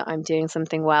knowing that I'm doing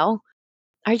something well.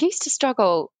 I used to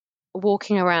struggle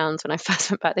walking around when I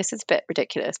first went back, this is a bit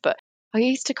ridiculous, but I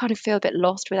used to kind of feel a bit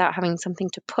lost without having something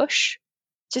to push.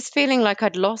 Just feeling like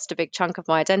I'd lost a big chunk of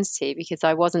my identity because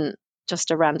I wasn't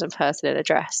just a random person in a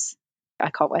dress. I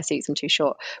can't wear suits, I'm too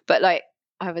short. But like,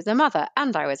 I was a mother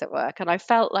and I was at work, and I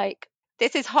felt like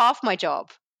this is half my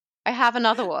job. I have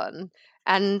another one.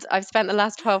 And I've spent the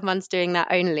last 12 months doing that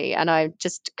only, and I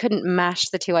just couldn't mash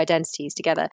the two identities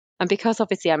together. And because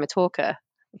obviously I'm a talker,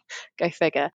 go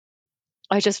figure,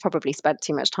 I just probably spent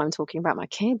too much time talking about my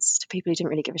kids to people who didn't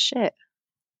really give a shit.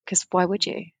 Because why would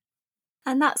you?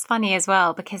 And that's funny as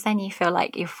well, because then you feel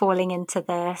like you're falling into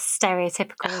the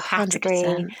stereotypical category.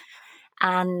 100%.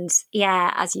 And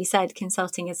yeah, as you said,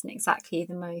 consulting isn't exactly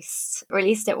the most, or at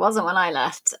least it wasn't when I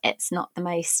left, it's not the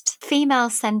most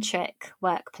female-centric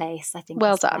workplace, I think.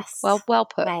 Well is the done. best Well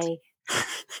put. way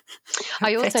I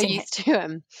of also putting used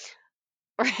to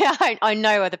I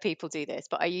know other people do this,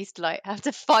 but I used to like have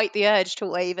to fight the urge to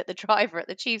wave at the driver at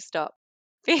the tube stop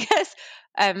because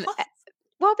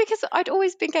What? because I'd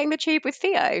always been getting the tube with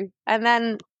Theo,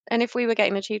 and if we were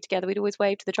getting the tube together, we'd always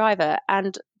wave to the driver.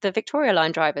 And the Victoria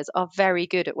Line drivers are very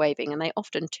good at waving, and they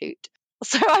often toot.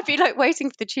 So I'd be like waiting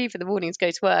for the tube in the morning to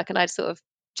go to work, and I'd sort of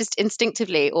just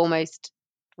instinctively almost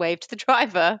wave to the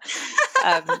driver.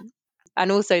 And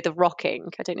also the rocking.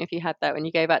 I don't know if you had that when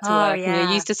you go back to work, and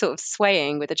you're used to sort of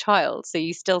swaying with a child, so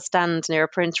you still stand near a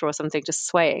printer or something just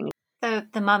swaying. The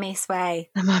mummy sway.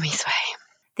 The mummy sway.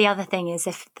 The other thing is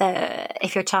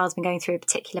if your child's been going through a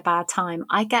particular bad time,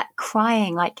 I get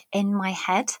crying like in my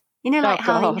head. You know, like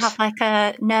how you have like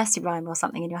a nursery rhyme or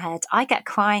something in your head. I get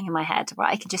crying in my head where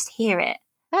I can just hear it.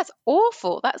 That's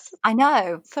awful. That's I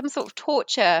know. Some sort of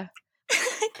torture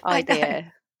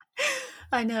idea.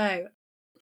 I know.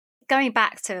 Going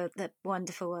back to the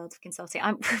wonderful world of consulting,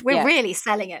 we're really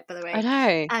selling it, by the way. I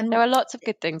know. There are lots of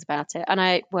good things about it. And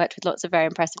I worked with lots of very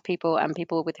impressive people and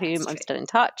people with whom I'm still in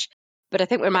touch. But I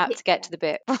think we're about to get to the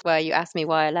bit where you asked me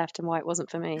why I left and why it wasn't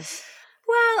for me.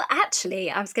 Well,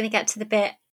 actually, I was going to get to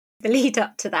the lead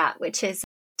up to that, which is,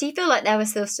 do you feel like there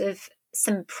was sort of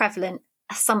some prevalent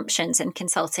assumptions in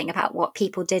consulting about what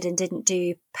people did and didn't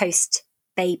do post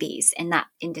babies in that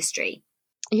industry?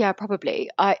 Yeah, probably.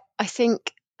 I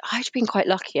think I'd been quite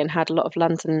lucky and had a lot of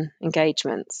London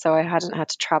engagements, so I hadn't had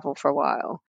to travel for a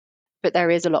while. But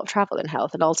there is a lot of travel in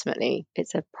health, and ultimately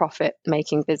it's a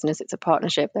profit-making business. It's a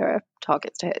partnership. There are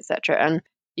targets to hit, etc. And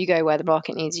you go where the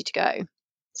market needs you to go.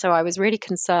 So I was really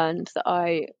concerned that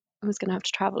I was going to have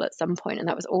to travel at some point, and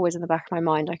that was always in the back of my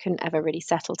mind. I couldn't ever really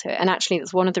settle to it. And actually,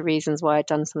 that's one of the reasons why I'd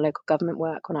done some local government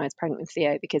work when I was pregnant with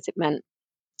Theo, because it meant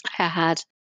I had,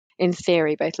 in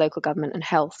theory, both local government and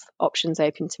health options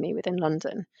open to me within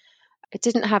London. I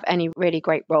didn't have any really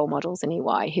great role models in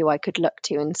EY who I could look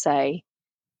to and say,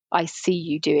 I see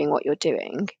you doing what you're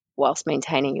doing whilst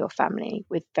maintaining your family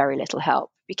with very little help.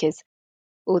 Because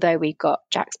although we've got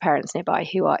Jack's parents nearby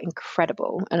who are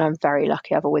incredible, and I'm very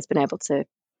lucky, I've always been able to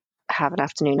have an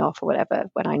afternoon off or whatever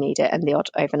when I need it, and the odd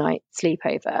overnight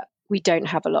sleepover, we don't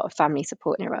have a lot of family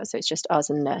support near us. So it's just us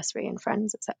and nursery and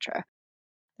friends, etc.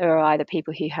 There are either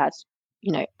people who had,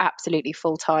 absolutely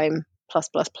full-time plus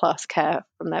care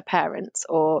from their parents,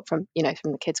 or from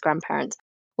the kids' grandparents,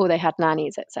 or they had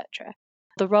nannies, etc.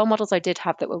 The role models I did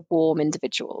have that were warm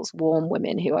individuals, warm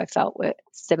women who I felt were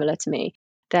similar to me,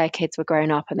 their kids were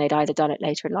grown up and they'd either done it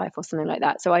later in life or something like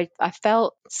that. So I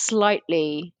felt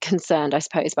slightly concerned, I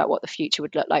suppose, about what the future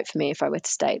would look like for me if I were to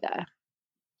stay there.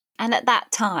 And at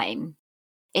that time,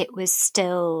 it was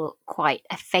still quite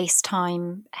a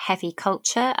FaceTime heavy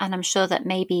culture. And I'm sure that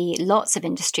maybe lots of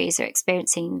industries are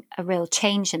experiencing a real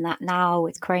change in that now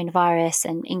with coronavirus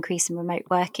and increase in remote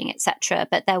working, etc.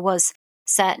 But there was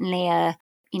certainly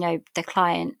the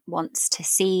client wants to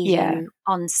see you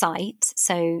on site,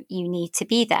 so you need to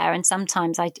be there. And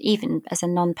sometimes even as a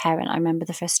non-parent, I remember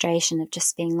the frustration of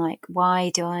just being like,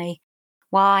 why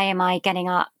am I getting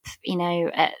up,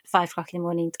 at 5 o'clock in the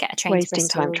morning to get a train to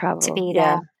Bristol to be there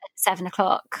at 7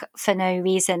 o'clock for no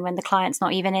reason when the client's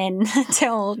not even in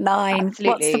till 9. Absolutely.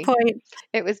 What's the point?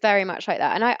 It was very much like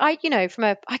that. And I from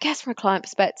a client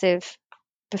perspective,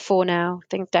 before now,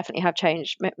 things definitely have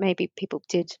changed. Maybe people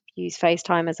did use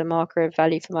FaceTime as a marker of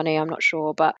value for money. I'm not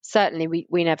sure. But certainly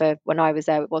we never, when I was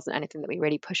there, it wasn't anything that we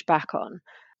really pushed back on.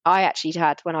 I actually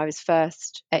had, when I was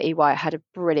first at EY, I had a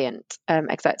brilliant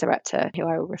exec director who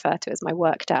I will refer to as my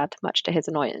work dad, much to his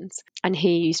annoyance. And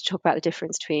he used to talk about the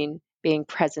difference between being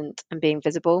present and being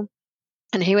visible.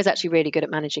 And he was actually really good at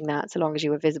managing that. So long as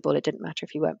you were visible, it didn't matter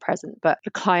if you weren't present. But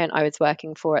the client I was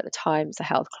working for at the time, as a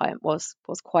health client, was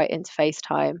quite into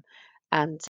FaceTime.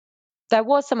 And there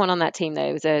was someone on that team,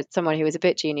 though. It was someone who was a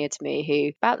bit junior to me,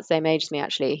 who about the same age as me,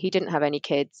 actually. He didn't have any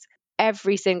kids.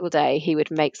 every single day he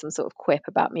would make some sort of quip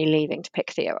about me leaving to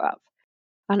pick Theo up.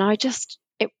 And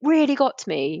it really got to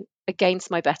me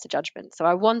against my better judgment. So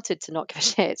I wanted to not give a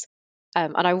shit.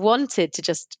 And I wanted to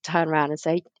just turn around and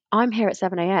say, I'm here at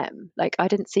 7 a.m. Like, I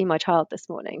didn't see my child this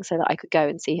morning so that I could go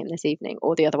and see him this evening,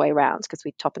 or the other way around, because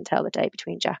we'd top and tail the day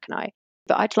between Jack and I.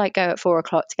 But I'd like go at 4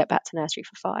 o'clock to get back to nursery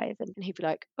for 5. And he'd be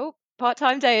like, oh,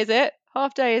 part-time day, is it?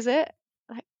 Half day, is it?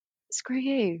 Like, screw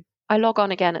you. I log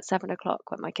on again at 7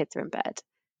 o'clock when my kids are in bed.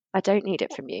 I don't need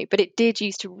it from you. But it did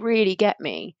used to really get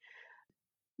me.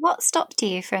 What stopped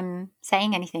you from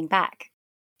saying anything back?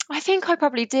 I think I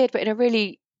probably did, but in a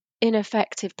really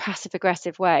ineffective,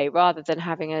 passive-aggressive way, rather than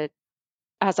having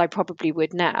as I probably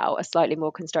would now, a slightly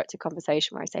more constructive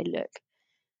conversation where I say, look,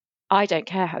 I don't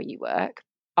care how you work.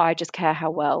 I just care how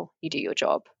well you do your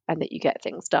job and that you get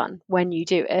things done when you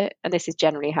do it. And this is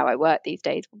generally how I work these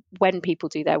days. When people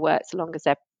do their work, so long as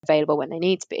they're available when they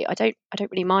need to be, I don't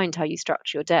really mind how you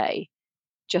structure your day.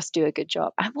 Just do a good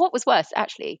job. And what was worse,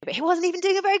 actually, but he wasn't even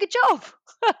doing a very good job.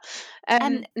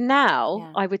 Now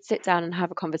Yeah. I would sit down and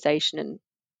have a conversation and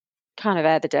kind of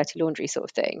air the dirty laundry sort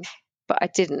of thing. But I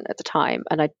didn't at the time.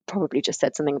 And I probably just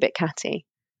said something a bit catty,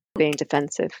 being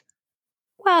defensive.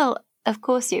 Well, of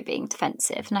course you're being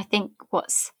defensive. And I think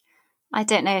I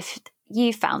don't know if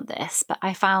you found this, but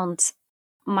I found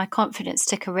my confidence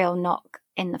took a real knock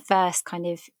in the first kind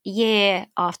of year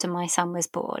after my son was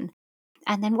born.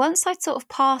 And then once I'd sort of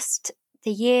passed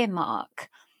the year mark,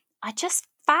 I just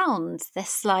found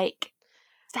this like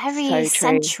very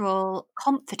central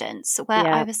confidence where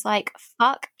I was like,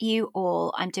 fuck you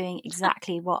all. I'm doing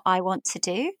exactly what I want to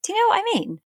do. Do you know what I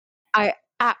mean? I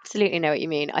absolutely know what you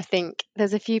mean. I think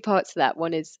there's a few parts of that.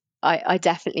 One is I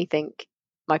definitely think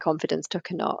my confidence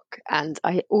took a knock. And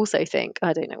I also think,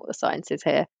 I don't know what the science is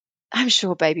here, I'm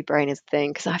sure baby brain is a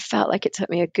thing, because I felt like it took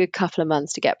me a good couple of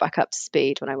months to get back up to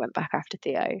speed when I went back after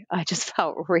Theo. I just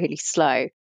felt really slow.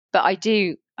 But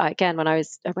again, when I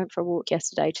went for a walk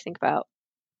yesterday to think about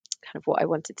kind of what I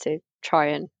wanted to try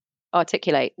and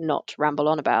articulate, not ramble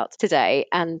on about today.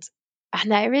 And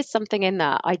there is something in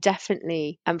that. I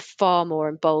definitely am far more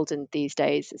emboldened these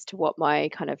days as to what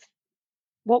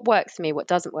works for me, what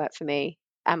doesn't work for me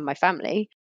and my family,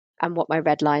 and what my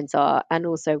red lines are, and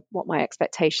also what my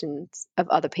expectations of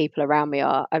other people around me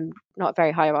are. I'm not a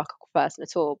very hierarchical person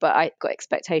at all, but I've got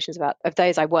expectations of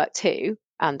those I work to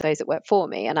and those that work for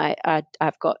me. And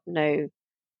I've got no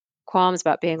qualms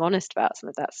about being honest about some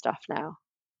of that stuff now.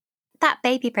 That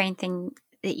baby brain thing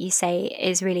that you say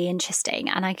is really interesting.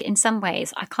 And in some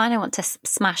ways, I kind of want to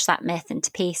smash that myth into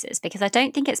pieces, because I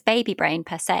don't think it's baby brain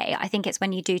per se. I think it's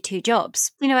when you do two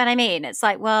jobs. You know what I mean? It's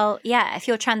like, well, yeah, if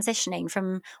you're transitioning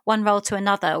from one role to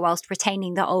another whilst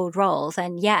retaining the old role,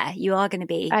 then yeah, you are going to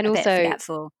be a bit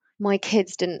forgetful. My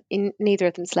kids neither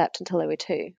of them slept until they were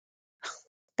 2.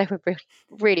 They were really,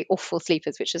 really awful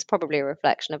sleepers, which is probably a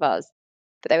reflection of us.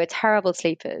 But they were terrible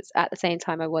sleepers at the same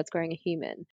time I was growing a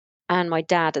human. And my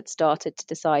dad had started to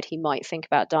decide he might think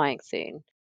about dying soon.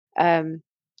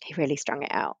 He really strung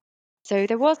it out. So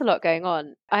there was a lot going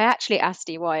on. I actually asked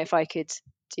EY if I could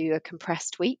do a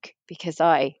compressed week, because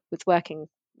I was working,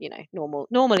 normal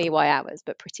EY hours,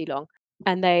 but pretty long.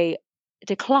 And they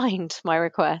declined my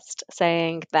request,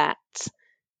 saying that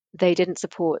they didn't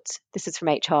support, this is from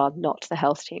HR, not the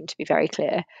health team, to be very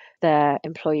clear, their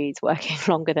employees working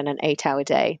longer than an 8-hour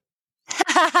day.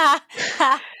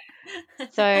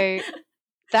 So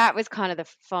that was kind of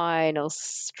the final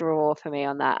straw for me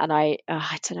on that. And I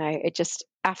don't know, it just,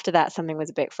 after that, something was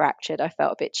a bit fractured. I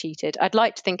felt a bit cheated. I'd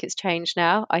like to think it's changed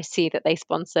now. I see that they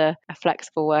sponsor a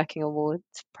flexible working awards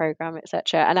program,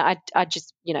 etc. And I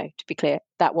just, to be clear,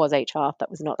 that was HR, that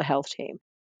was not the health team.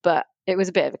 But it was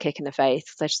a bit of a kick in the face,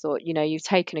 because I just thought, you've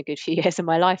taken a good few years of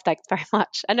my life, thanks very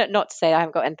much. And not to say I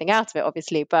haven't got anything out of it,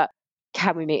 obviously, but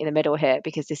can we meet in the middle here?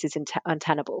 Because this is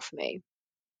untenable for me.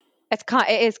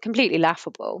 It is completely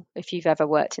laughable. If you've ever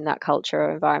worked in that culture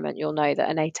or environment, you'll know that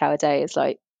an 8-hour day is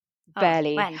like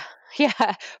barely.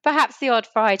 Yeah, perhaps the odd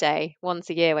Friday once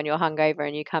a year when you're hungover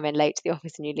and you come in late to the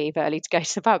office and you leave early to go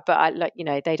to the pub. But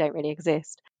they don't really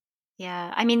exist.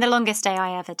 Yeah, I mean, the longest day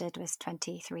I ever did was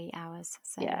 23 hours.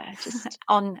 So yeah, just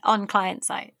on client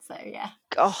site. So yeah.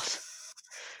 God.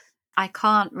 I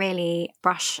can't really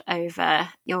brush over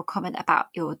your comment about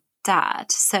your dad.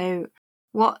 So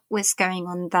what was going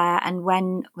on there, and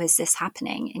when was this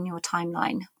happening in your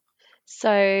timeline?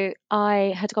 So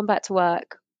I had gone back to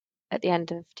work at the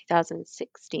end of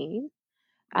 2016,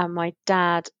 and my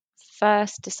dad we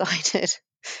first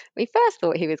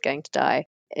thought he was going to die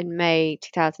in May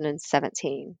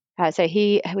 2017. So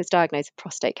he was diagnosed with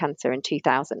prostate cancer in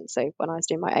 2000, so when I was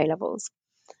doing my A-levels.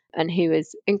 and he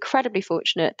was incredibly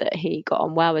fortunate that he got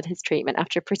on well with his treatment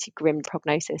after a pretty grim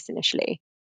prognosis initially.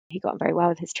 He got on very well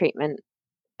with his treatment,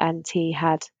 and he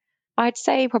had, I'd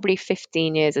say, probably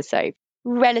 15 years or so,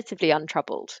 relatively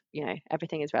untroubled.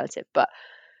 Everything is relative, but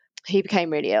he became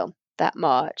really ill that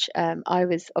March. I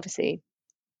was obviously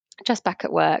just back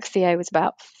at work. Theo was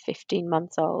about 15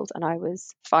 months old, and I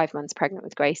was 5 months pregnant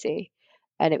with Gracie.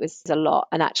 And it was a lot.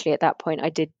 And actually, at that point, I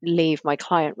did leave my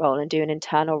client role and do an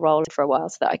internal role for a while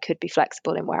so that I could be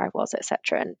flexible in where I was,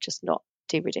 etc., and just not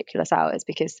do ridiculous hours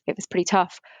because it was pretty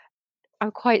tough. I'm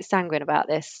quite sanguine about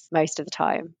this most of the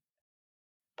time.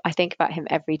 I think about him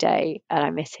every day and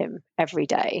I miss him every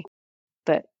day,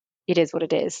 but it is what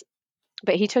it is.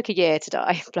 But he took a year to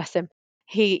die, bless him.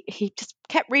 He just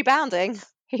kept rebounding.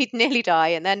 He'd nearly die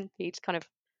and then he'd kind of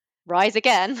rise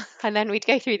again, and then we'd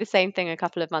go through the same thing a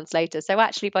couple of months later. So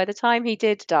actually, by the time he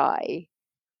did die,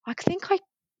 I think I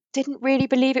didn't really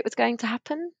believe it was going to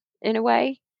happen in a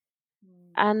way.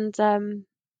 And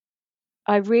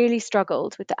I really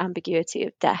struggled with the ambiguity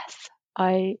of death.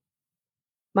 My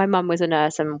mum was a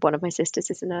nurse and one of my sisters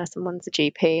is a nurse and one's a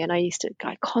GP. And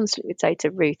I constantly would say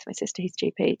to Ruth, my sister, who's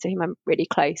GP, to whom I'm really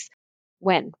close,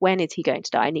 when is he going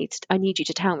to die? I need you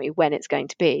to tell me when it's going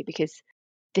to be, because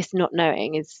this not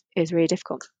knowing is really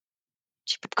difficult.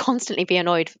 She would constantly be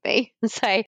annoyed with me and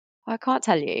say, I can't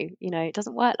tell you, it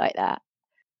doesn't work like that.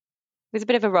 It was a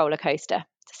bit of a roller coaster,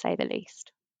 to say the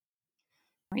least.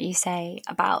 What you say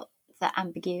about the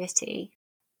ambiguity,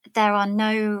 there are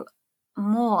no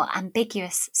more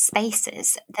ambiguous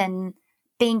spaces than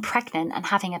being pregnant and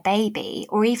having a baby,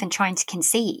 or even trying to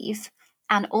conceive,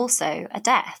 and also a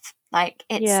death. I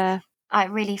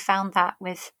really found that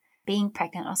with being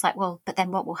pregnant. I was like, well, but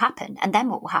then what will happen? And then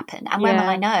what will happen? And when will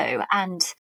I know? And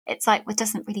it's like, it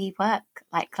doesn't really work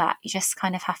like that. You just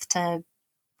kind of have to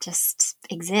just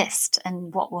exist,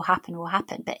 and what will happen will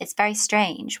happen. But it's very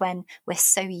strange when we're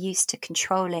so used to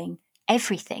controlling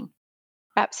everything.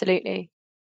 Absolutely.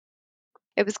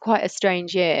 It was quite a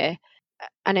strange year,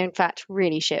 and in fact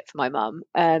really shit for my mum.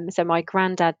 So my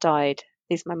granddad died,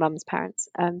 these are my mum's parents,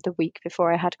 the week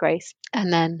before I had Grace,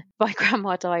 and then my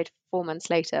grandma died 4 months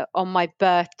later on my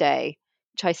birthday,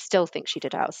 which I still think she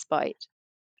did out of spite.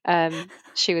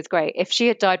 She was great. If she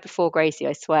had died before Gracie,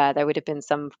 I swear there would have been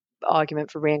some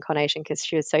argument for reincarnation, because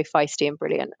she was so feisty and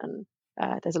brilliant, and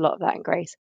there's a lot of that in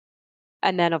Grace.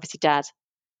 And then obviously Dad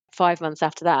 5 months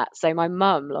after that. So my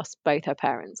mum lost both her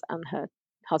parents and her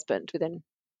husband within,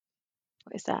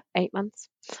 8 months.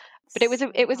 But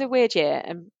it was a weird year,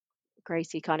 and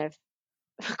Gracie kind of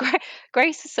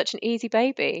Grace is such an easy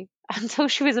baby until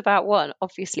she was about 1.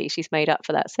 Obviously she's made up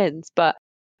for that since, but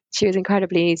she was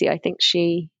incredibly easy. I think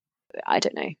I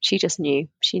don't know, she just knew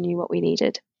what we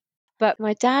needed. But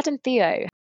my dad and Theo,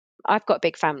 I've got a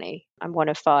big family. I'm one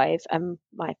of 5, and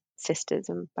my sisters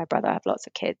and my brother have lots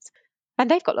of kids. And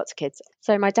they've got lots of kids.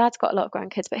 So my dad's got a lot of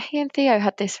grandkids, but he and Theo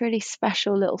had this really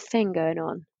special little thing going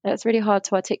on. It was really hard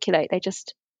to articulate. They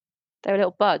were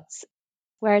little buds.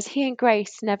 Whereas he and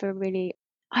Grace never really,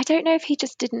 I don't know if he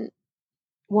just didn't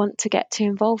want to get too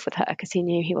involved with her because he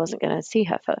knew he wasn't going to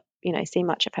see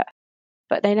much of her.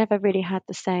 But they never really had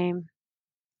the same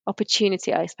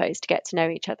opportunity, I suppose, to get to know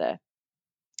each other.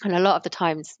 And a lot of the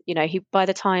times, by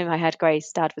the time I had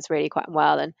Grace, Dad was really quite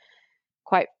unwell and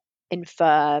quite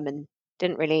infirm and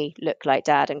didn't really look like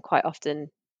Dad, and quite often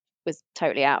was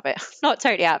totally out of it. Not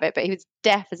totally out of it, but he was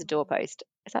deaf as a doorpost.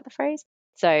 Is that the phrase?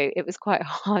 So it was quite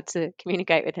hard to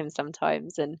communicate with him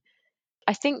sometimes. And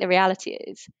I think the reality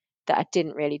is that I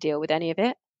didn't really deal with any of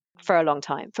it for a long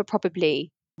time, for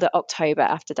probably the October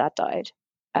after Dad died.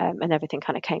 And everything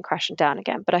kind of came crashing down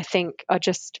again. But I think I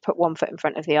just put one foot in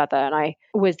front of the other. And I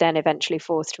was then eventually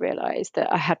forced to realise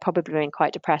that I had probably been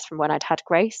quite depressed from when I'd had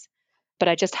Grace. But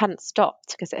I just hadn't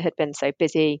stopped because it had been so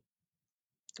busy,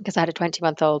 because I had a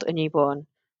 20-month-old, a newborn,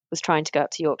 was trying to go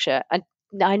up to Yorkshire. And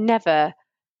I never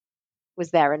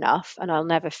was there enough, and I'll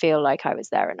never feel like I was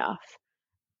there enough.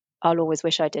 I'll always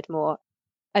wish I did more.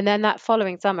 And then that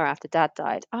following summer after Dad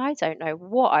died, I don't know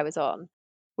what I was on.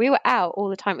 We were out all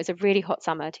the time. It was a really hot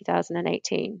summer,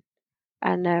 2018.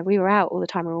 And we were out all the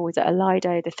time. We were always at a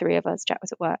Lido, the 3 of us. Jack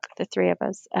was at work, the 3 of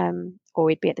us. Or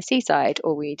we'd be at the seaside,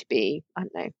 or we'd be, I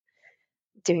don't know,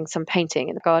 doing some painting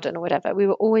in the garden or whatever. We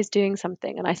were always doing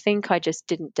something. And I think I just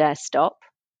didn't dare stop,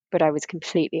 but I was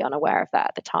completely unaware of that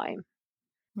at the time.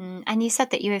 And you said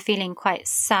that you were feeling quite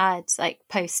sad, like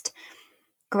post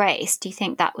Grace. Do you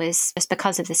think that was just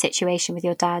because of the situation with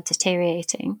your dad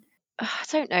deteriorating? I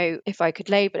don't know if I could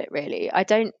label it really. I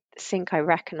don't think I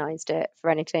recognised it for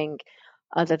anything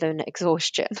other than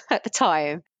exhaustion at the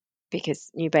time,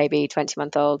 because new baby,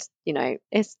 20-month-old,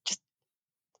 it's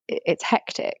it's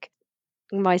hectic.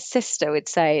 My sister would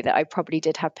say that I probably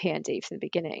did have PND from the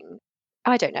beginning.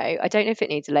 I don't know. I don't know if it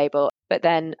needs a label, but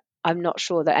then I'm not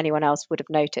sure that anyone else would have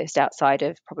noticed outside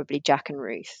of probably Jack and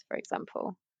Ruth, for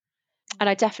example. And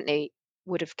I definitely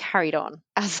would have carried on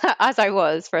as I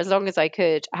was for as long as I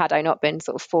could, had I not been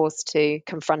sort of forced to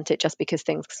confront it just because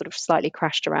things sort of slightly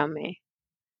crashed around me.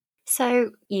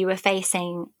 So you were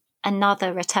facing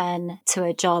another return to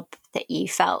a job that you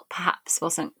felt perhaps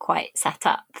wasn't quite set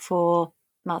up for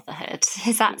motherhood.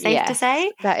 Is that safe to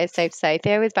say? That is safe to say.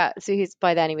 Theo was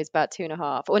by then he was about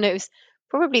 2.5. Or no, it was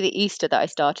probably the Easter that I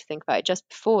started to think about it, just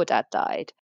before Dad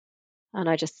died. And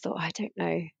I just thought, I don't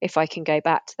know if I can go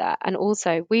back to that. And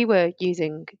also, we were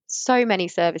using so many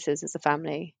services as a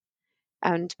family,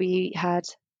 and we had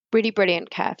really brilliant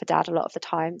care for Dad a lot of the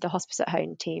time. The hospice at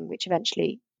home team, which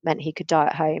eventually meant he could die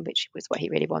at home, which was what he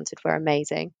really wanted, were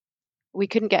amazing. We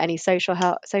couldn't get any social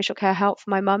care help for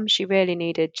my mum. She really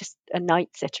needed just a night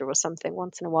sitter or something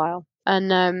once in a while.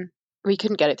 And we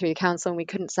couldn't get it through the council, and we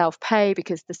couldn't self-pay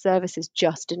because the services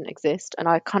just didn't exist. And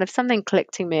I kind of, something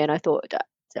clicked in me, and I thought,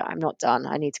 I'm not done.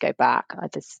 I need to go back.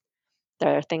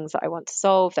 There are things that I want to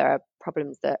solve. There are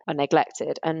problems that are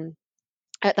neglected. And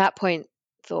at that point,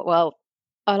 I thought, well,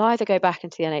 I'll either go back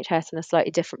into the NHS in a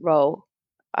slightly different role.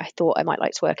 I thought I might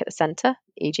like to work at the centre,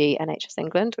 e.g. NHS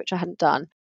England, which I hadn't done,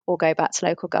 or go back to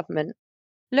local government.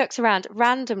 Looked around,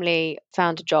 randomly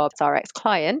found a job as our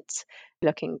ex-client,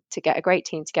 looking to get a great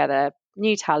team together,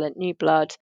 new talent, new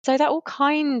blood. So that all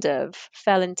kind of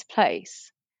fell into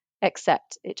place,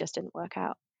 except it just didn't work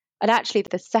out. And actually,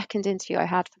 the second interview I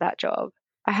had for that job,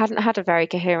 I hadn't had a very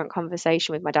coherent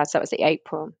conversation with my dad. So that was the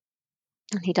April,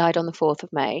 and he died on the 4th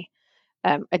of May.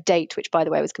 A date which, by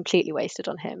the way, was completely wasted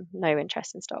on him. No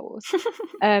interest in Star Wars.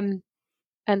 And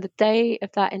the day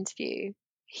of that interview,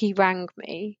 he rang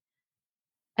me,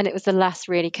 and it was the last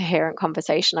really coherent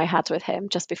conversation I had with him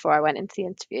just before I went into the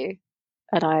interview.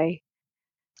 And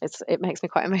it makes me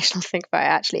quite emotional to think about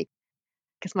it, actually,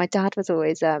 because my dad was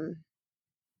always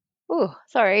oh,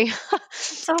 sorry.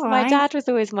 It's all My right. dad was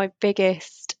always my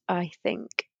biggest, I think,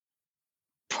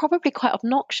 probably quite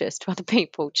obnoxious to other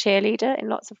people, cheerleader in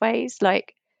lots of ways.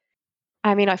 Like,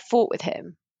 I mean, I fought with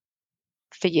him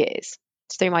for years.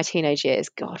 Through my teenage years,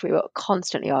 God, we were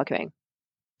constantly arguing.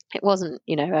 It wasn't,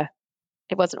 it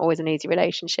wasn't always an easy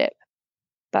relationship,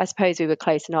 but I suppose we were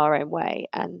close in our own way.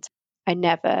 And I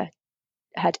never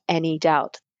had any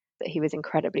doubt that he was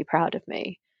incredibly proud of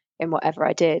me in whatever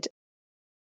I did.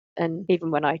 And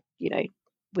even when I,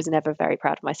 was never very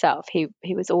proud of myself, he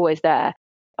was always there.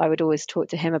 I would always talk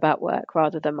to him about work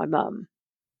rather than my mum.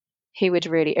 He would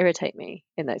really irritate me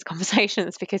in those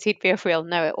conversations because he'd be a real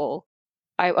know-it-all.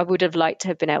 I would have liked to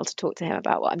have been able to talk to him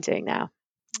about what I'm doing now.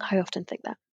 I often think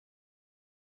that.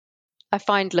 I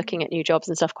find looking at new jobs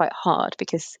and stuff quite hard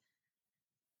because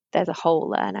there's a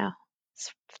hole there now.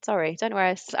 Sorry, don't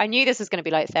worry. I knew this was going to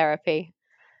be like therapy.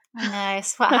 No,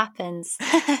 it's what happens.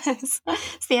 It's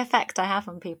the effect I have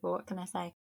on people. What can I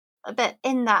say? But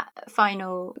in that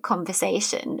final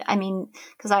conversation, I mean,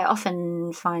 because I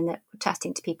often find that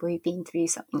chatting to people who've been through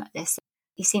something like this,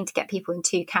 you seem to get people in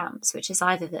two camps, which is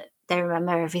either that they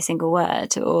remember every single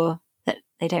word or that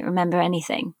they don't remember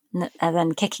anything and that they're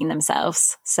then kicking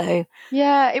themselves. So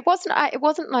yeah, it wasn't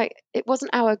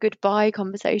our goodbye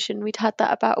conversation. We'd had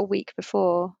that about a week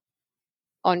before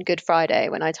on Good Friday,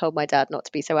 when I told my dad not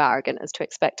to be so arrogant as to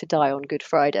expect to die on Good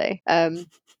Friday. And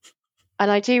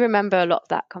I do remember a lot of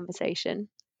that conversation.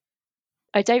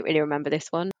 I don't really remember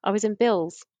this one. I was in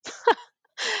Bill's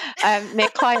near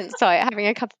client site having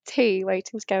a cup of tea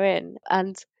waiting to go in,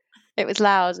 and it was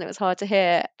loud and it was hard to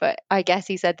hear, but I guess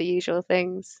he said the usual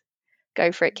things.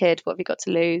 Go for it, kid. What have you got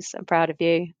to lose? I'm proud of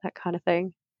you. That kind of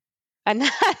thing. And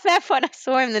then when I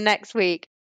saw him the next week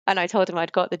and I told him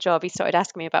I'd got the job, he started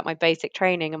asking me about my basic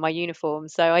training and my uniform.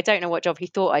 So I don't know what job he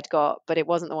thought I'd got, but it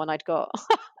wasn't the one I'd got.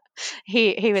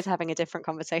 He was having a different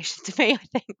conversation to me,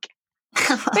 I think.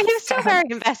 But he was still very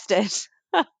invested.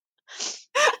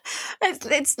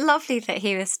 It's lovely that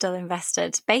he was still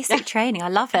invested. Basic training, I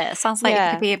love it. It sounds like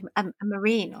you could be a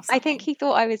Marine or something. I think he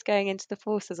thought I was going into the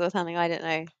forces or something. I don't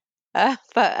know.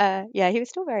 But he was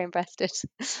still very invested.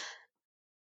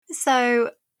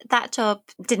 So that job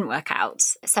didn't work out.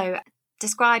 So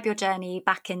describe your journey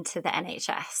back into the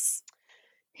NHS.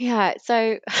 Yeah,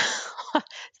 so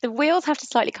the wheels have to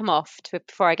slightly come off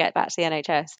before I get back to the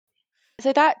NHS.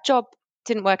 So that job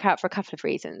didn't work out for a couple of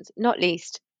reasons, not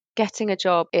least getting a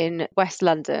job in West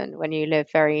London when you live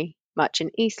very much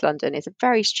in East London is a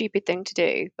very stupid thing to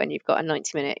do when you've got a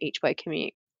 90-minute each way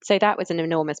commute. So that was an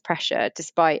enormous pressure,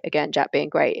 despite, again, Jack being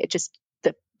great.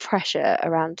 The pressure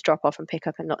around drop off and pick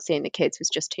up and not seeing the kids was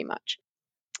just too much.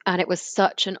 And it was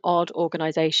such an odd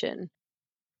organisation.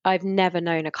 I've never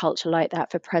known a culture like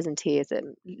that for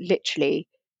presenteeism. Literally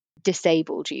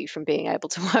disabled you from being able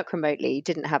to work remotely. You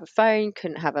didn't have a phone,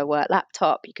 couldn't have a work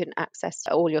laptop, you couldn't access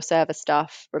all your server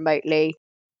stuff remotely.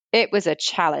 It was a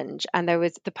challenge. And there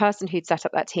was the person who'd set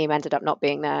up that team ended up not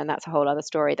being there, and that's a whole other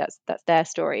story. That's their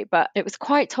story. But it was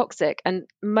quite toxic, and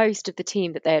most of the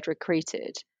team that they had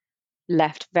recruited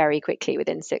left very quickly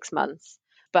within 6 months.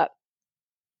 But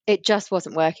it just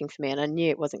wasn't working for me, and I knew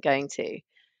it wasn't going to.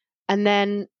 And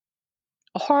then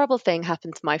a horrible thing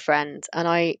happened to my friend, and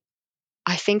I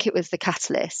think it was the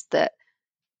catalyst that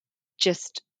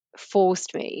just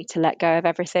forced me to let go of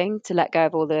everything, to let go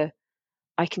of all the,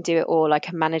 I can do it all, I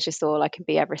can manage this all, I can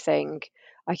be everything,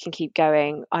 I can keep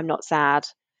going, I'm not sad,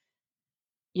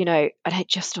 and it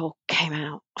just all came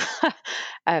out.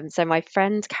 So my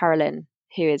friend Carolyn,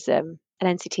 who is an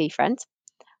NCT friend,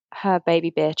 her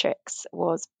baby Beatrix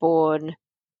was born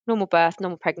normal birth,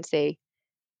 normal pregnancy,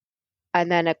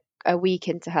 and then a week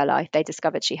into her life, they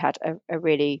discovered she had a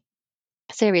really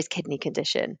serious kidney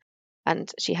condition,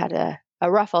 and she had a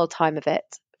rough old time of it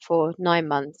for 9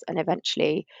 months, and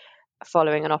eventually,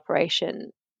 following an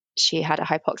operation, she had a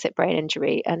hypoxic brain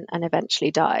injury and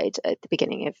eventually died at the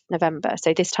beginning of November.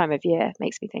 So this time of year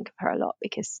makes me think of her a lot,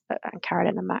 because and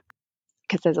Carolyn and Max,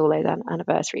 because there's all those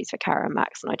anniversaries for Cara and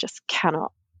Max, and I just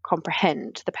cannot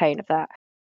comprehend the pain of that.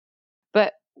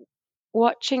 But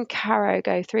watching Caro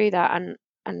go through that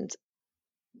and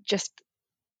just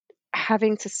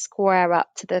having to square up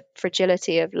to the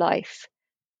fragility of life.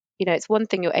 It's one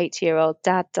thing your 80-year-old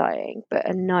dad dying, but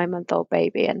a 9-month-old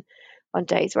baby, and on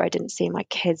days where I didn't see my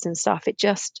kids and stuff, it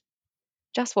just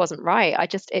wasn't right.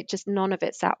 None of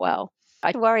it sat well.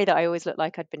 I'd worry that I always looked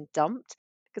like I'd been dumped,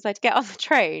 because I'd get on the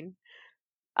train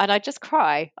and I'd just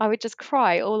cry. I would just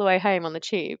cry all the way home on the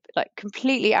tube, like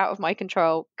completely out of my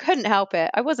control. Couldn't help it.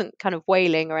 I wasn't kind of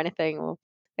wailing or anything, or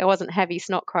it wasn't heavy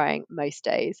snot crying most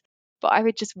days, but I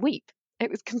would just weep. It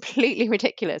was completely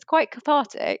ridiculous, quite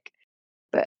cathartic.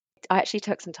 But I actually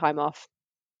took some time off.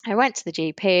 I went to the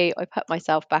GP. I put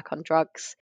myself back on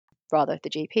drugs. Rather, the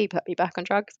GP put me back on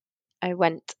drugs. I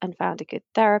went and found a good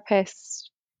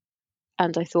therapist,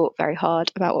 and I thought very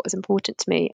hard about what was important to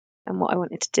me and what I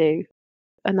wanted to do.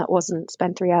 And that wasn't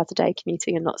spend 3 hours a day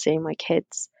commuting and not seeing my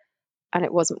kids. And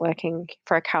it wasn't working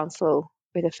for a council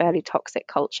with a fairly toxic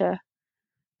culture.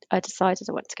 I decided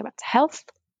I wanted to go back to health.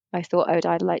 I thought I would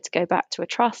either like to go back to a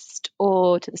trust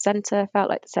or to the centre. Felt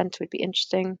like the centre would be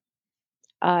interesting.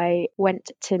 I went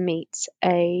to meet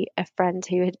a friend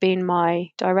who had been my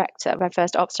director, my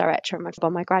first ops director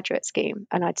on my graduate scheme.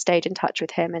 And I'd stayed in touch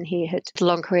with him, and he had a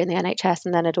long career in the NHS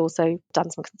and then had also done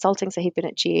some consulting. So he'd been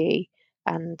at GE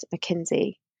and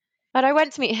McKinsey. And I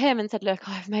went to meet him and said, look,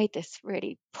 I've made this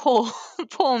really poor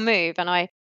move, and I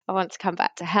want to come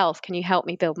back to health. Can you help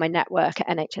me build my network at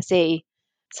NHSE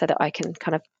so that I can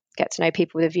kind of get to know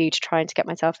people with a view to trying to get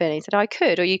myself in? He said, I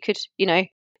could, or you could,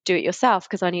 do it yourself,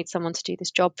 because I need someone to do this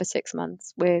job for 6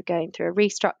 months. We're going through a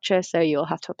restructure, so you'll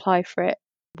have to apply for it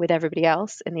with everybody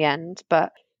else in the end,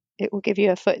 but it will give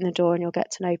you a foot in the door and you'll get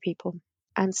to know people.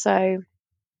 And so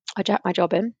I jacked my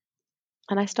job in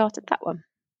and I started that one.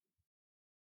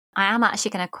 I am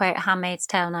actually going to quote Handmaid's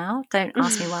Tale now. Don't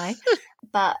ask me why.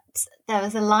 But there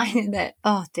was a line in it,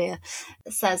 oh dear,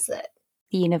 that says that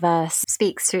the universe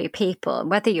speaks through people,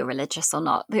 whether you're religious or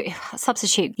not.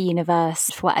 Substitute the universe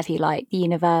for whatever you like. The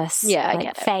universe,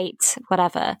 like fate,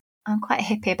 whatever. I'm quite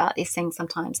hippie about these things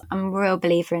sometimes. I'm a real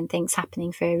believer in things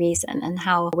happening for a reason, and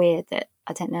how weird that,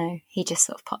 I don't know, he just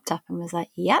sort of popped up and was like,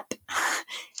 yep.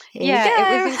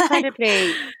 It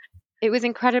was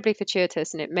incredibly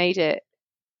fortuitous, and it made it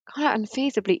kind of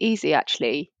unfeasibly easy,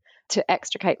 actually, to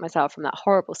extricate myself from that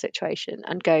horrible situation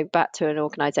and go back to an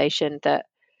organisation that,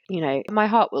 my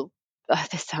heart will,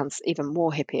 this sounds even more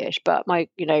hippie-ish, but my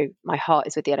heart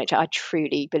is with the NHS. I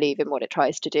truly believe in what it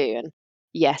tries to do. And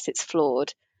yes, it's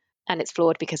flawed. And it's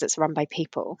flawed because it's run by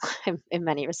people in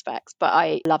many respects. But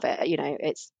I love it.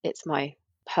 It's my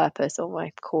purpose or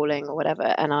my calling or whatever.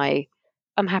 And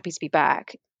I'm happy to be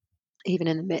back, even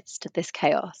in the midst of this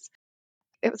chaos.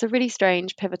 It was a really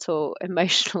strange, pivotal,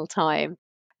 emotional time.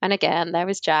 And again, there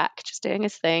was Jack just doing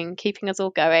his thing, keeping us all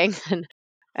going,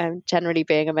 and generally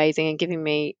being amazing and giving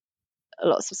me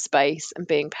lots of space and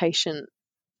being patient.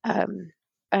 And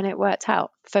it worked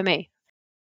out for me.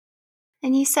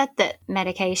 And you said that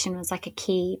medication was like a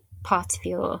key part of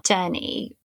your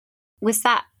journey. Was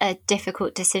that a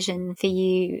difficult decision for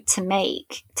you to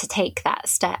make, to take that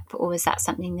step? Or was that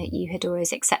something that you had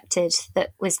always accepted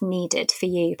that was needed for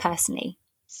you personally?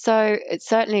 So it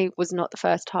certainly was not the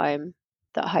first time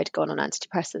that I had gone on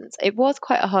antidepressants. It was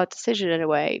quite a hard decision in a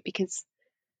way, because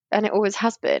and it always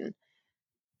has been,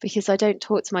 because I don't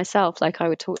talk to myself like I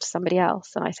would talk to somebody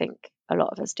else. And I think a lot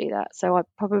of us do that. So I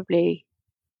probably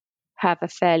have a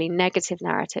fairly negative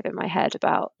narrative in my head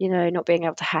about, not being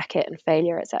able to hack it and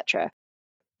failure, etc.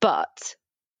 But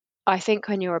I think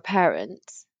when you're a parent,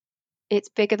 it's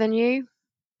bigger than you,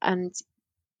 and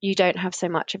you don't have so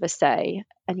much of a say,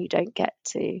 and you don't get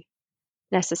to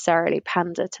necessarily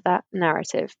pander to that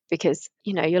narrative, because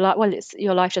you're like, well,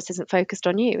 your life just isn't focused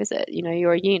on you, is it?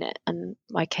 You're a unit, and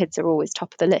my kids are always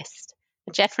top of the list,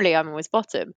 and generally I'm always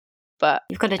bottom, but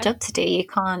you've got a job to do. You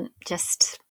can't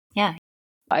just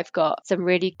I've got some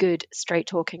really good straight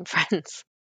talking friends,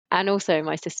 and also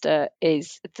my sister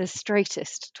is the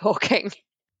straightest talking,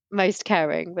 most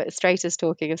caring, but straightest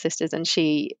talking of sisters, and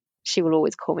she will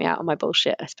always call me out on my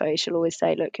bullshit. I suppose she'll always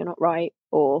say, look, you're not right,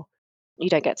 or you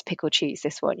don't get to pick or choose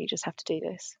this one, you just have to do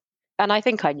this. And I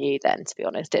think I knew then, to be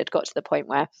honest. It had got to the point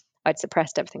where I'd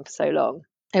suppressed everything for so long,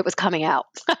 it was coming out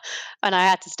and I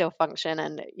had to still function,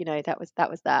 and that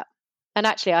was that. And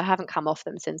actually I haven't come off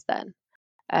them since then,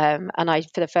 and I,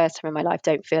 for the first time in my life,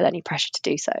 don't feel any pressure to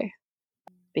do so,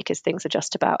 because things are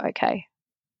just about okay.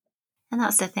 And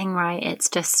that's the thing, right? It's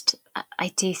just,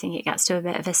 I do think it gets to a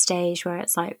bit of a stage where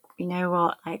it's like, you know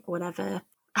what, like whatever,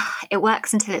 it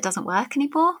works until it doesn't work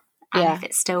anymore. And Yeah. if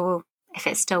it's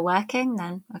still working,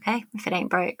 then okay. If it ain't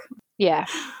broke. Yeah.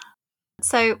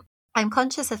 So I'm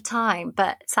conscious of time,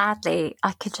 but sadly,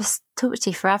 I could just talk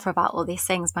to you forever about all these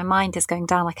things. My mind is going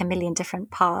down like a million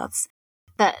different paths.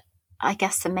 But I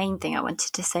guess the main thing I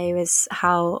wanted to say was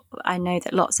how I know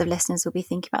that lots of listeners will be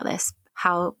thinking about this,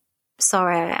 how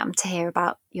sorry I am to hear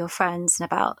about your friends and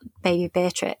about baby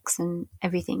Beatrix and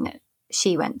everything that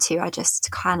she went to. I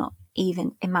just cannot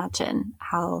even imagine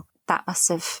how that must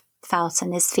have felt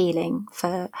and is feeling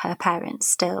for her parents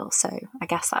still. So I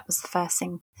guess that was the first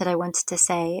thing that I wanted to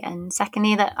say. And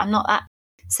secondly, that I'm not that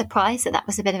surprised that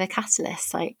was a bit of a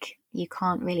catalyst. Like you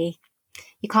can't really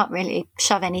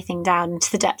shove anything down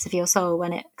into the depths of your soul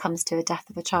when it comes to a death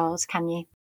of a child, can you?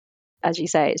 As you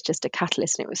say, it's just a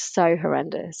catalyst, and it was so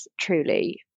horrendous,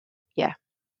 truly. Yeah.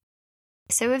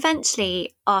 So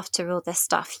eventually, after all this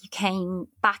stuff, you came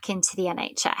back into the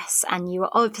NHS, and you were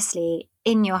obviously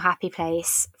in your happy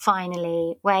place,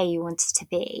 finally where you wanted to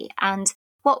be. And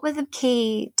what were the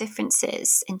key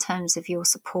differences in terms of your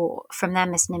support from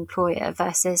them as an employer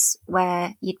versus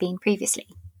where you'd been previously?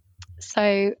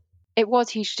 So it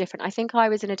was hugely different. I think I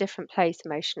was in a different place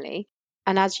emotionally.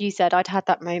 And as you said, I'd had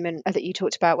that moment that you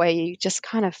talked about where you just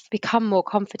kind of become more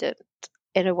confident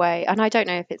in a way. And I don't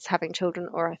know if it's having children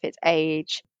or if it's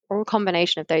age or a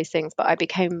combination of those things, but I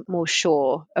became more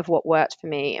sure of what worked for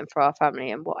me and for our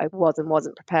family, and what I was and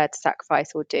wasn't prepared to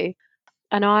sacrifice or do.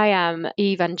 And I am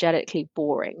evangelically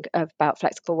boring about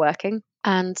flexible working.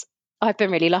 And I've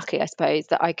been really lucky, I suppose,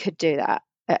 that I could do that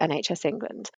at NHS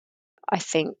England. I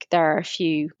think there are a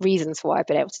few reasons why I've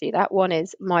been able to do that. One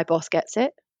is my boss gets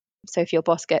it. So if your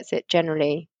boss gets it,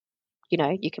 generally,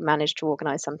 you can manage to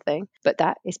organise something, but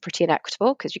that is pretty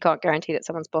inequitable because you can't guarantee that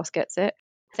someone's boss gets it.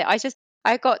 So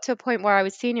I got to a point where I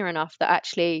was senior enough that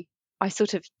actually I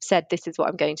sort of said, this is what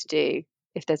I'm going to do.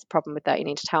 If there's a problem with that, you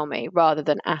need to tell me, rather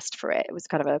than asked for it. It was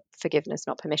kind of a forgiveness,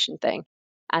 not permission thing.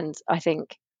 And I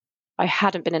think I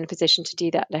hadn't been in a position to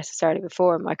do that necessarily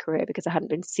before in my career because I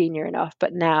hadn't been senior enough.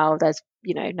 But now there's,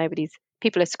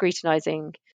 people are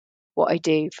scrutinizing what I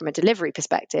do from a delivery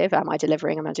perspective. Am I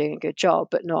delivering? Am I doing a good job?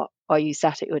 But not, are you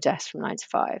sat at your desk from 9 to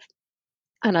 5?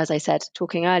 And as I said,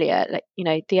 talking earlier,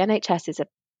 the NHS is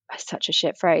such a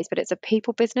shit phrase, but it's a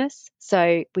people business.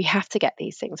 So we have to get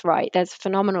these things right. There's a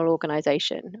phenomenal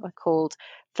organisation called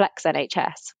Flex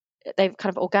NHS. They've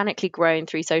kind of organically grown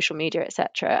through social media,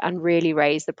 etc., and really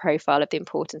raised the profile of the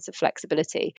importance of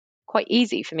flexibility. Quite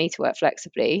easy for me to work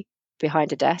flexibly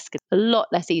behind a desk. It's a lot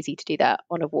less easy to do that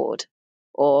on a ward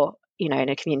or, in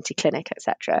a community clinic,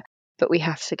 etc. But we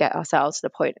have to get ourselves to the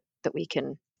point that we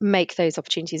can make those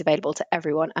opportunities available to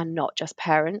everyone and not just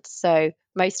parents. So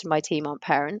most of my team aren't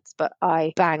parents, but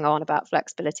I bang on about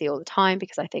flexibility all the time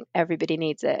because I think everybody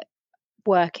needs it.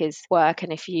 Work is work.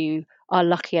 And if you are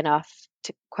lucky enough,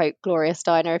 to quote Gloria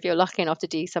Steiner, if you're lucky enough to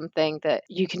do something that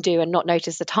you can do and not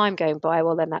notice the time going by,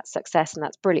 well, then that's success and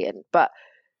that's brilliant. But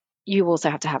you also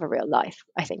have to have a real life,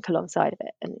 I think, alongside of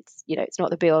it. And it's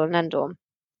not the be all and end all.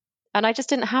 And I just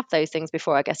didn't have those things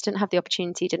before, I guess. Didn't have the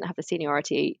opportunity, didn't have the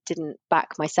seniority, didn't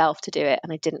back myself to do it,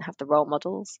 and I didn't have the role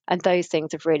models. And those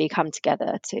things have really come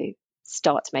together to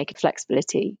start to make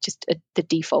flexibility just the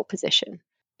default position.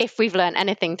 If we've learned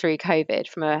anything through COVID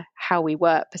from a how we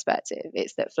work perspective,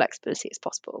 it's that flexibility is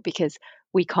possible, because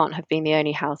we can't have been the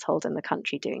only household in the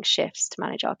country doing shifts to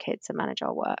manage our kids and manage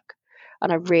our work.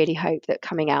 And I really hope that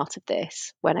coming out of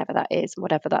this, whenever that is, and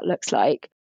whatever that looks like,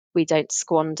 we don't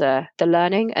squander the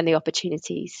learning and the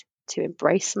opportunities to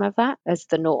embrace some of that as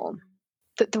the norm.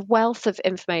 The wealth of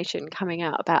information coming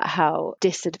out about how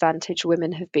disadvantaged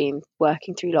women have been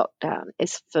working through lockdown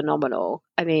is phenomenal.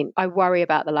 I mean, I worry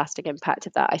about the lasting impact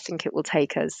of that. I think it will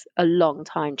take us a long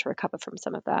time to recover from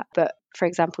some of that. But for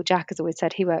example, Jack has always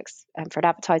said he works for an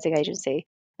advertising agency,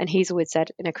 and he's always said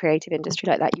in a creative industry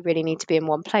like that, you really need to be in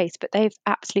one place. But they've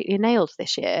absolutely nailed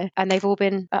this year, and they've all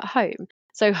been at home.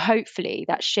 So hopefully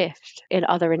that shift in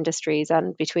other industries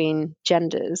and between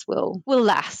genders will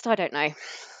last. I don't know.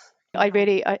 I'm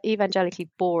evangelically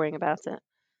boring about it.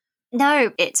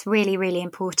 No, it's really, really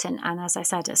important. And as I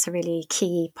said, it's a really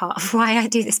key part of why I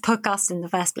do this podcast in the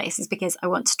first place, is because I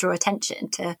want to draw attention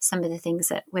to some of the things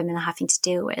that women are having to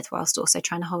deal with, whilst also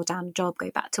trying to hold down a job,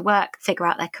 go back to work, figure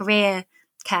out their career,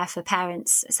 care for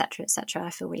parents, etc., etc. I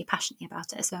feel really passionately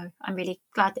about it. So I'm really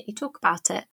glad that you talk about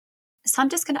it. So I'm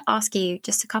just going to ask you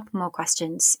just a couple more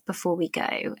questions before we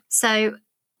go. So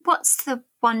what's the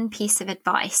one piece of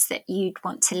advice that you'd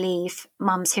want to leave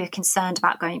mums who are concerned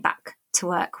about going back to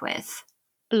work with?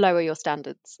 Lower your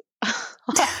standards.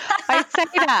 I say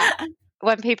that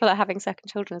when people are having second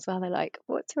children as well. They're like,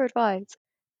 what's your advice?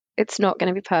 It's not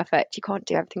going to be perfect. You can't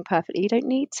do everything perfectly. You don't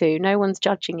need to. No one's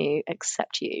judging you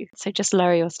except you. So just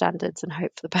lower your standards and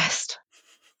hope for the best.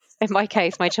 In my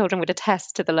case, my children would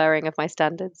attest to the lowering of my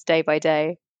standards day by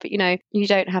day. But, you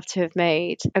don't have to have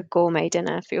made a gourmet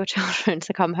dinner for your children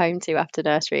to come home to after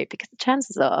nursery, because the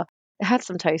chances are they had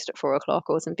some toast at 4 o'clock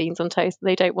or some beans on toast.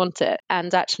 They don't want it.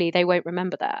 And actually, they won't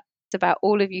remember that. It's about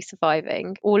all of you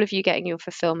surviving, all of you getting your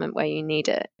fulfillment where you need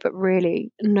it. But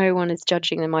really, no one is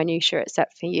judging the minutiae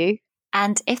except for you.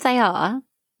 And if they are,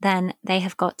 then they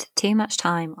have got too much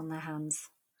time on their hands.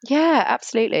 Yeah,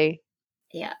 absolutely.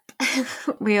 Yeah.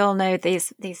 We all know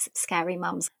these scary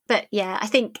mums. But yeah, I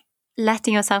think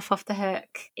letting yourself off the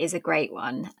hook is a great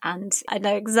one. And I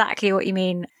know exactly what you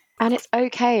mean. And it's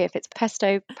okay if it's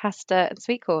pesto, pasta and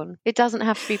sweet corn. It doesn't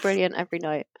have to be brilliant every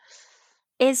night.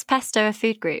 Is pesto a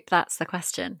food group? That's the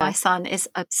question. My son is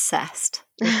obsessed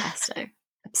with pesto.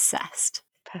 Obsessed.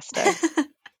 Pesto.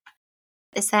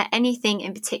 Is there anything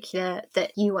in particular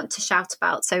that you want to shout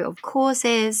about? So of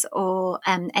causes or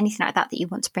anything like that you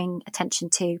want to bring attention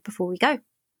to before we go?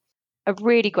 A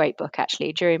really great book,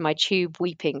 actually, during my tube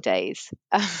weeping days,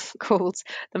 called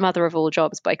The Mother of All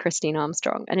Jobs by Christine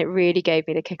Armstrong. And it really gave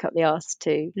me the kick up the arse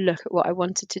to look at what I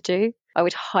wanted to do. I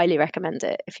would highly recommend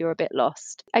it if you're a bit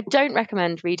lost. I don't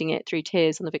recommend reading it through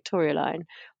tears on the Victoria line,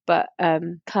 but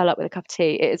curl up with a cup of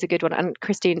tea. It is a good one. And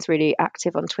Christine's really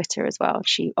active on Twitter as well.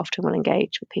 She often will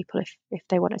engage with people if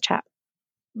they want to chat.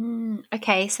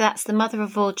 Okay, so that's The Mother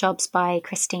of All Jobs by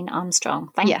Christine Armstrong.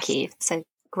 Thank you. So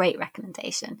great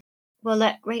recommendation. Well,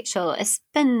 look, Rachel, it's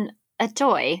been a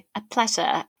joy, a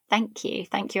pleasure. Thank you.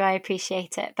 I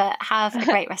appreciate it. But have a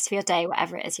great rest of your day,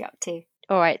 whatever it is you're up to.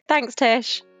 All right. Thanks,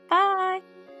 Tish. Bye.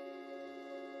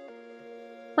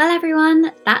 Well,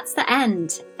 everyone, that's the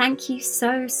end. Thank you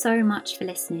so, so much for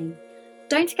listening.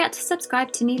 Don't forget to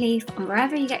subscribe to New Leaf on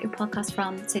wherever you get your podcast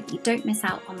from so that you don't miss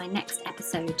out on my next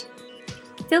episode.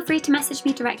 Feel free to message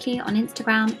me directly on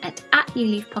Instagram at New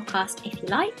Leaf Podcast if you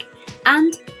like,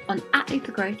 and on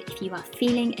 @Upergrowth if you are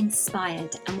feeling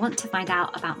inspired and want to find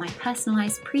out about my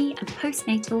personalised pre- and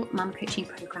postnatal mum coaching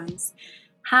programmes.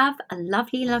 Have a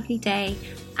lovely, lovely day,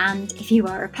 and if you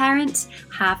are a parent,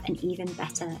 have an even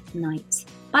better night.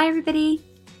 Bye, everybody.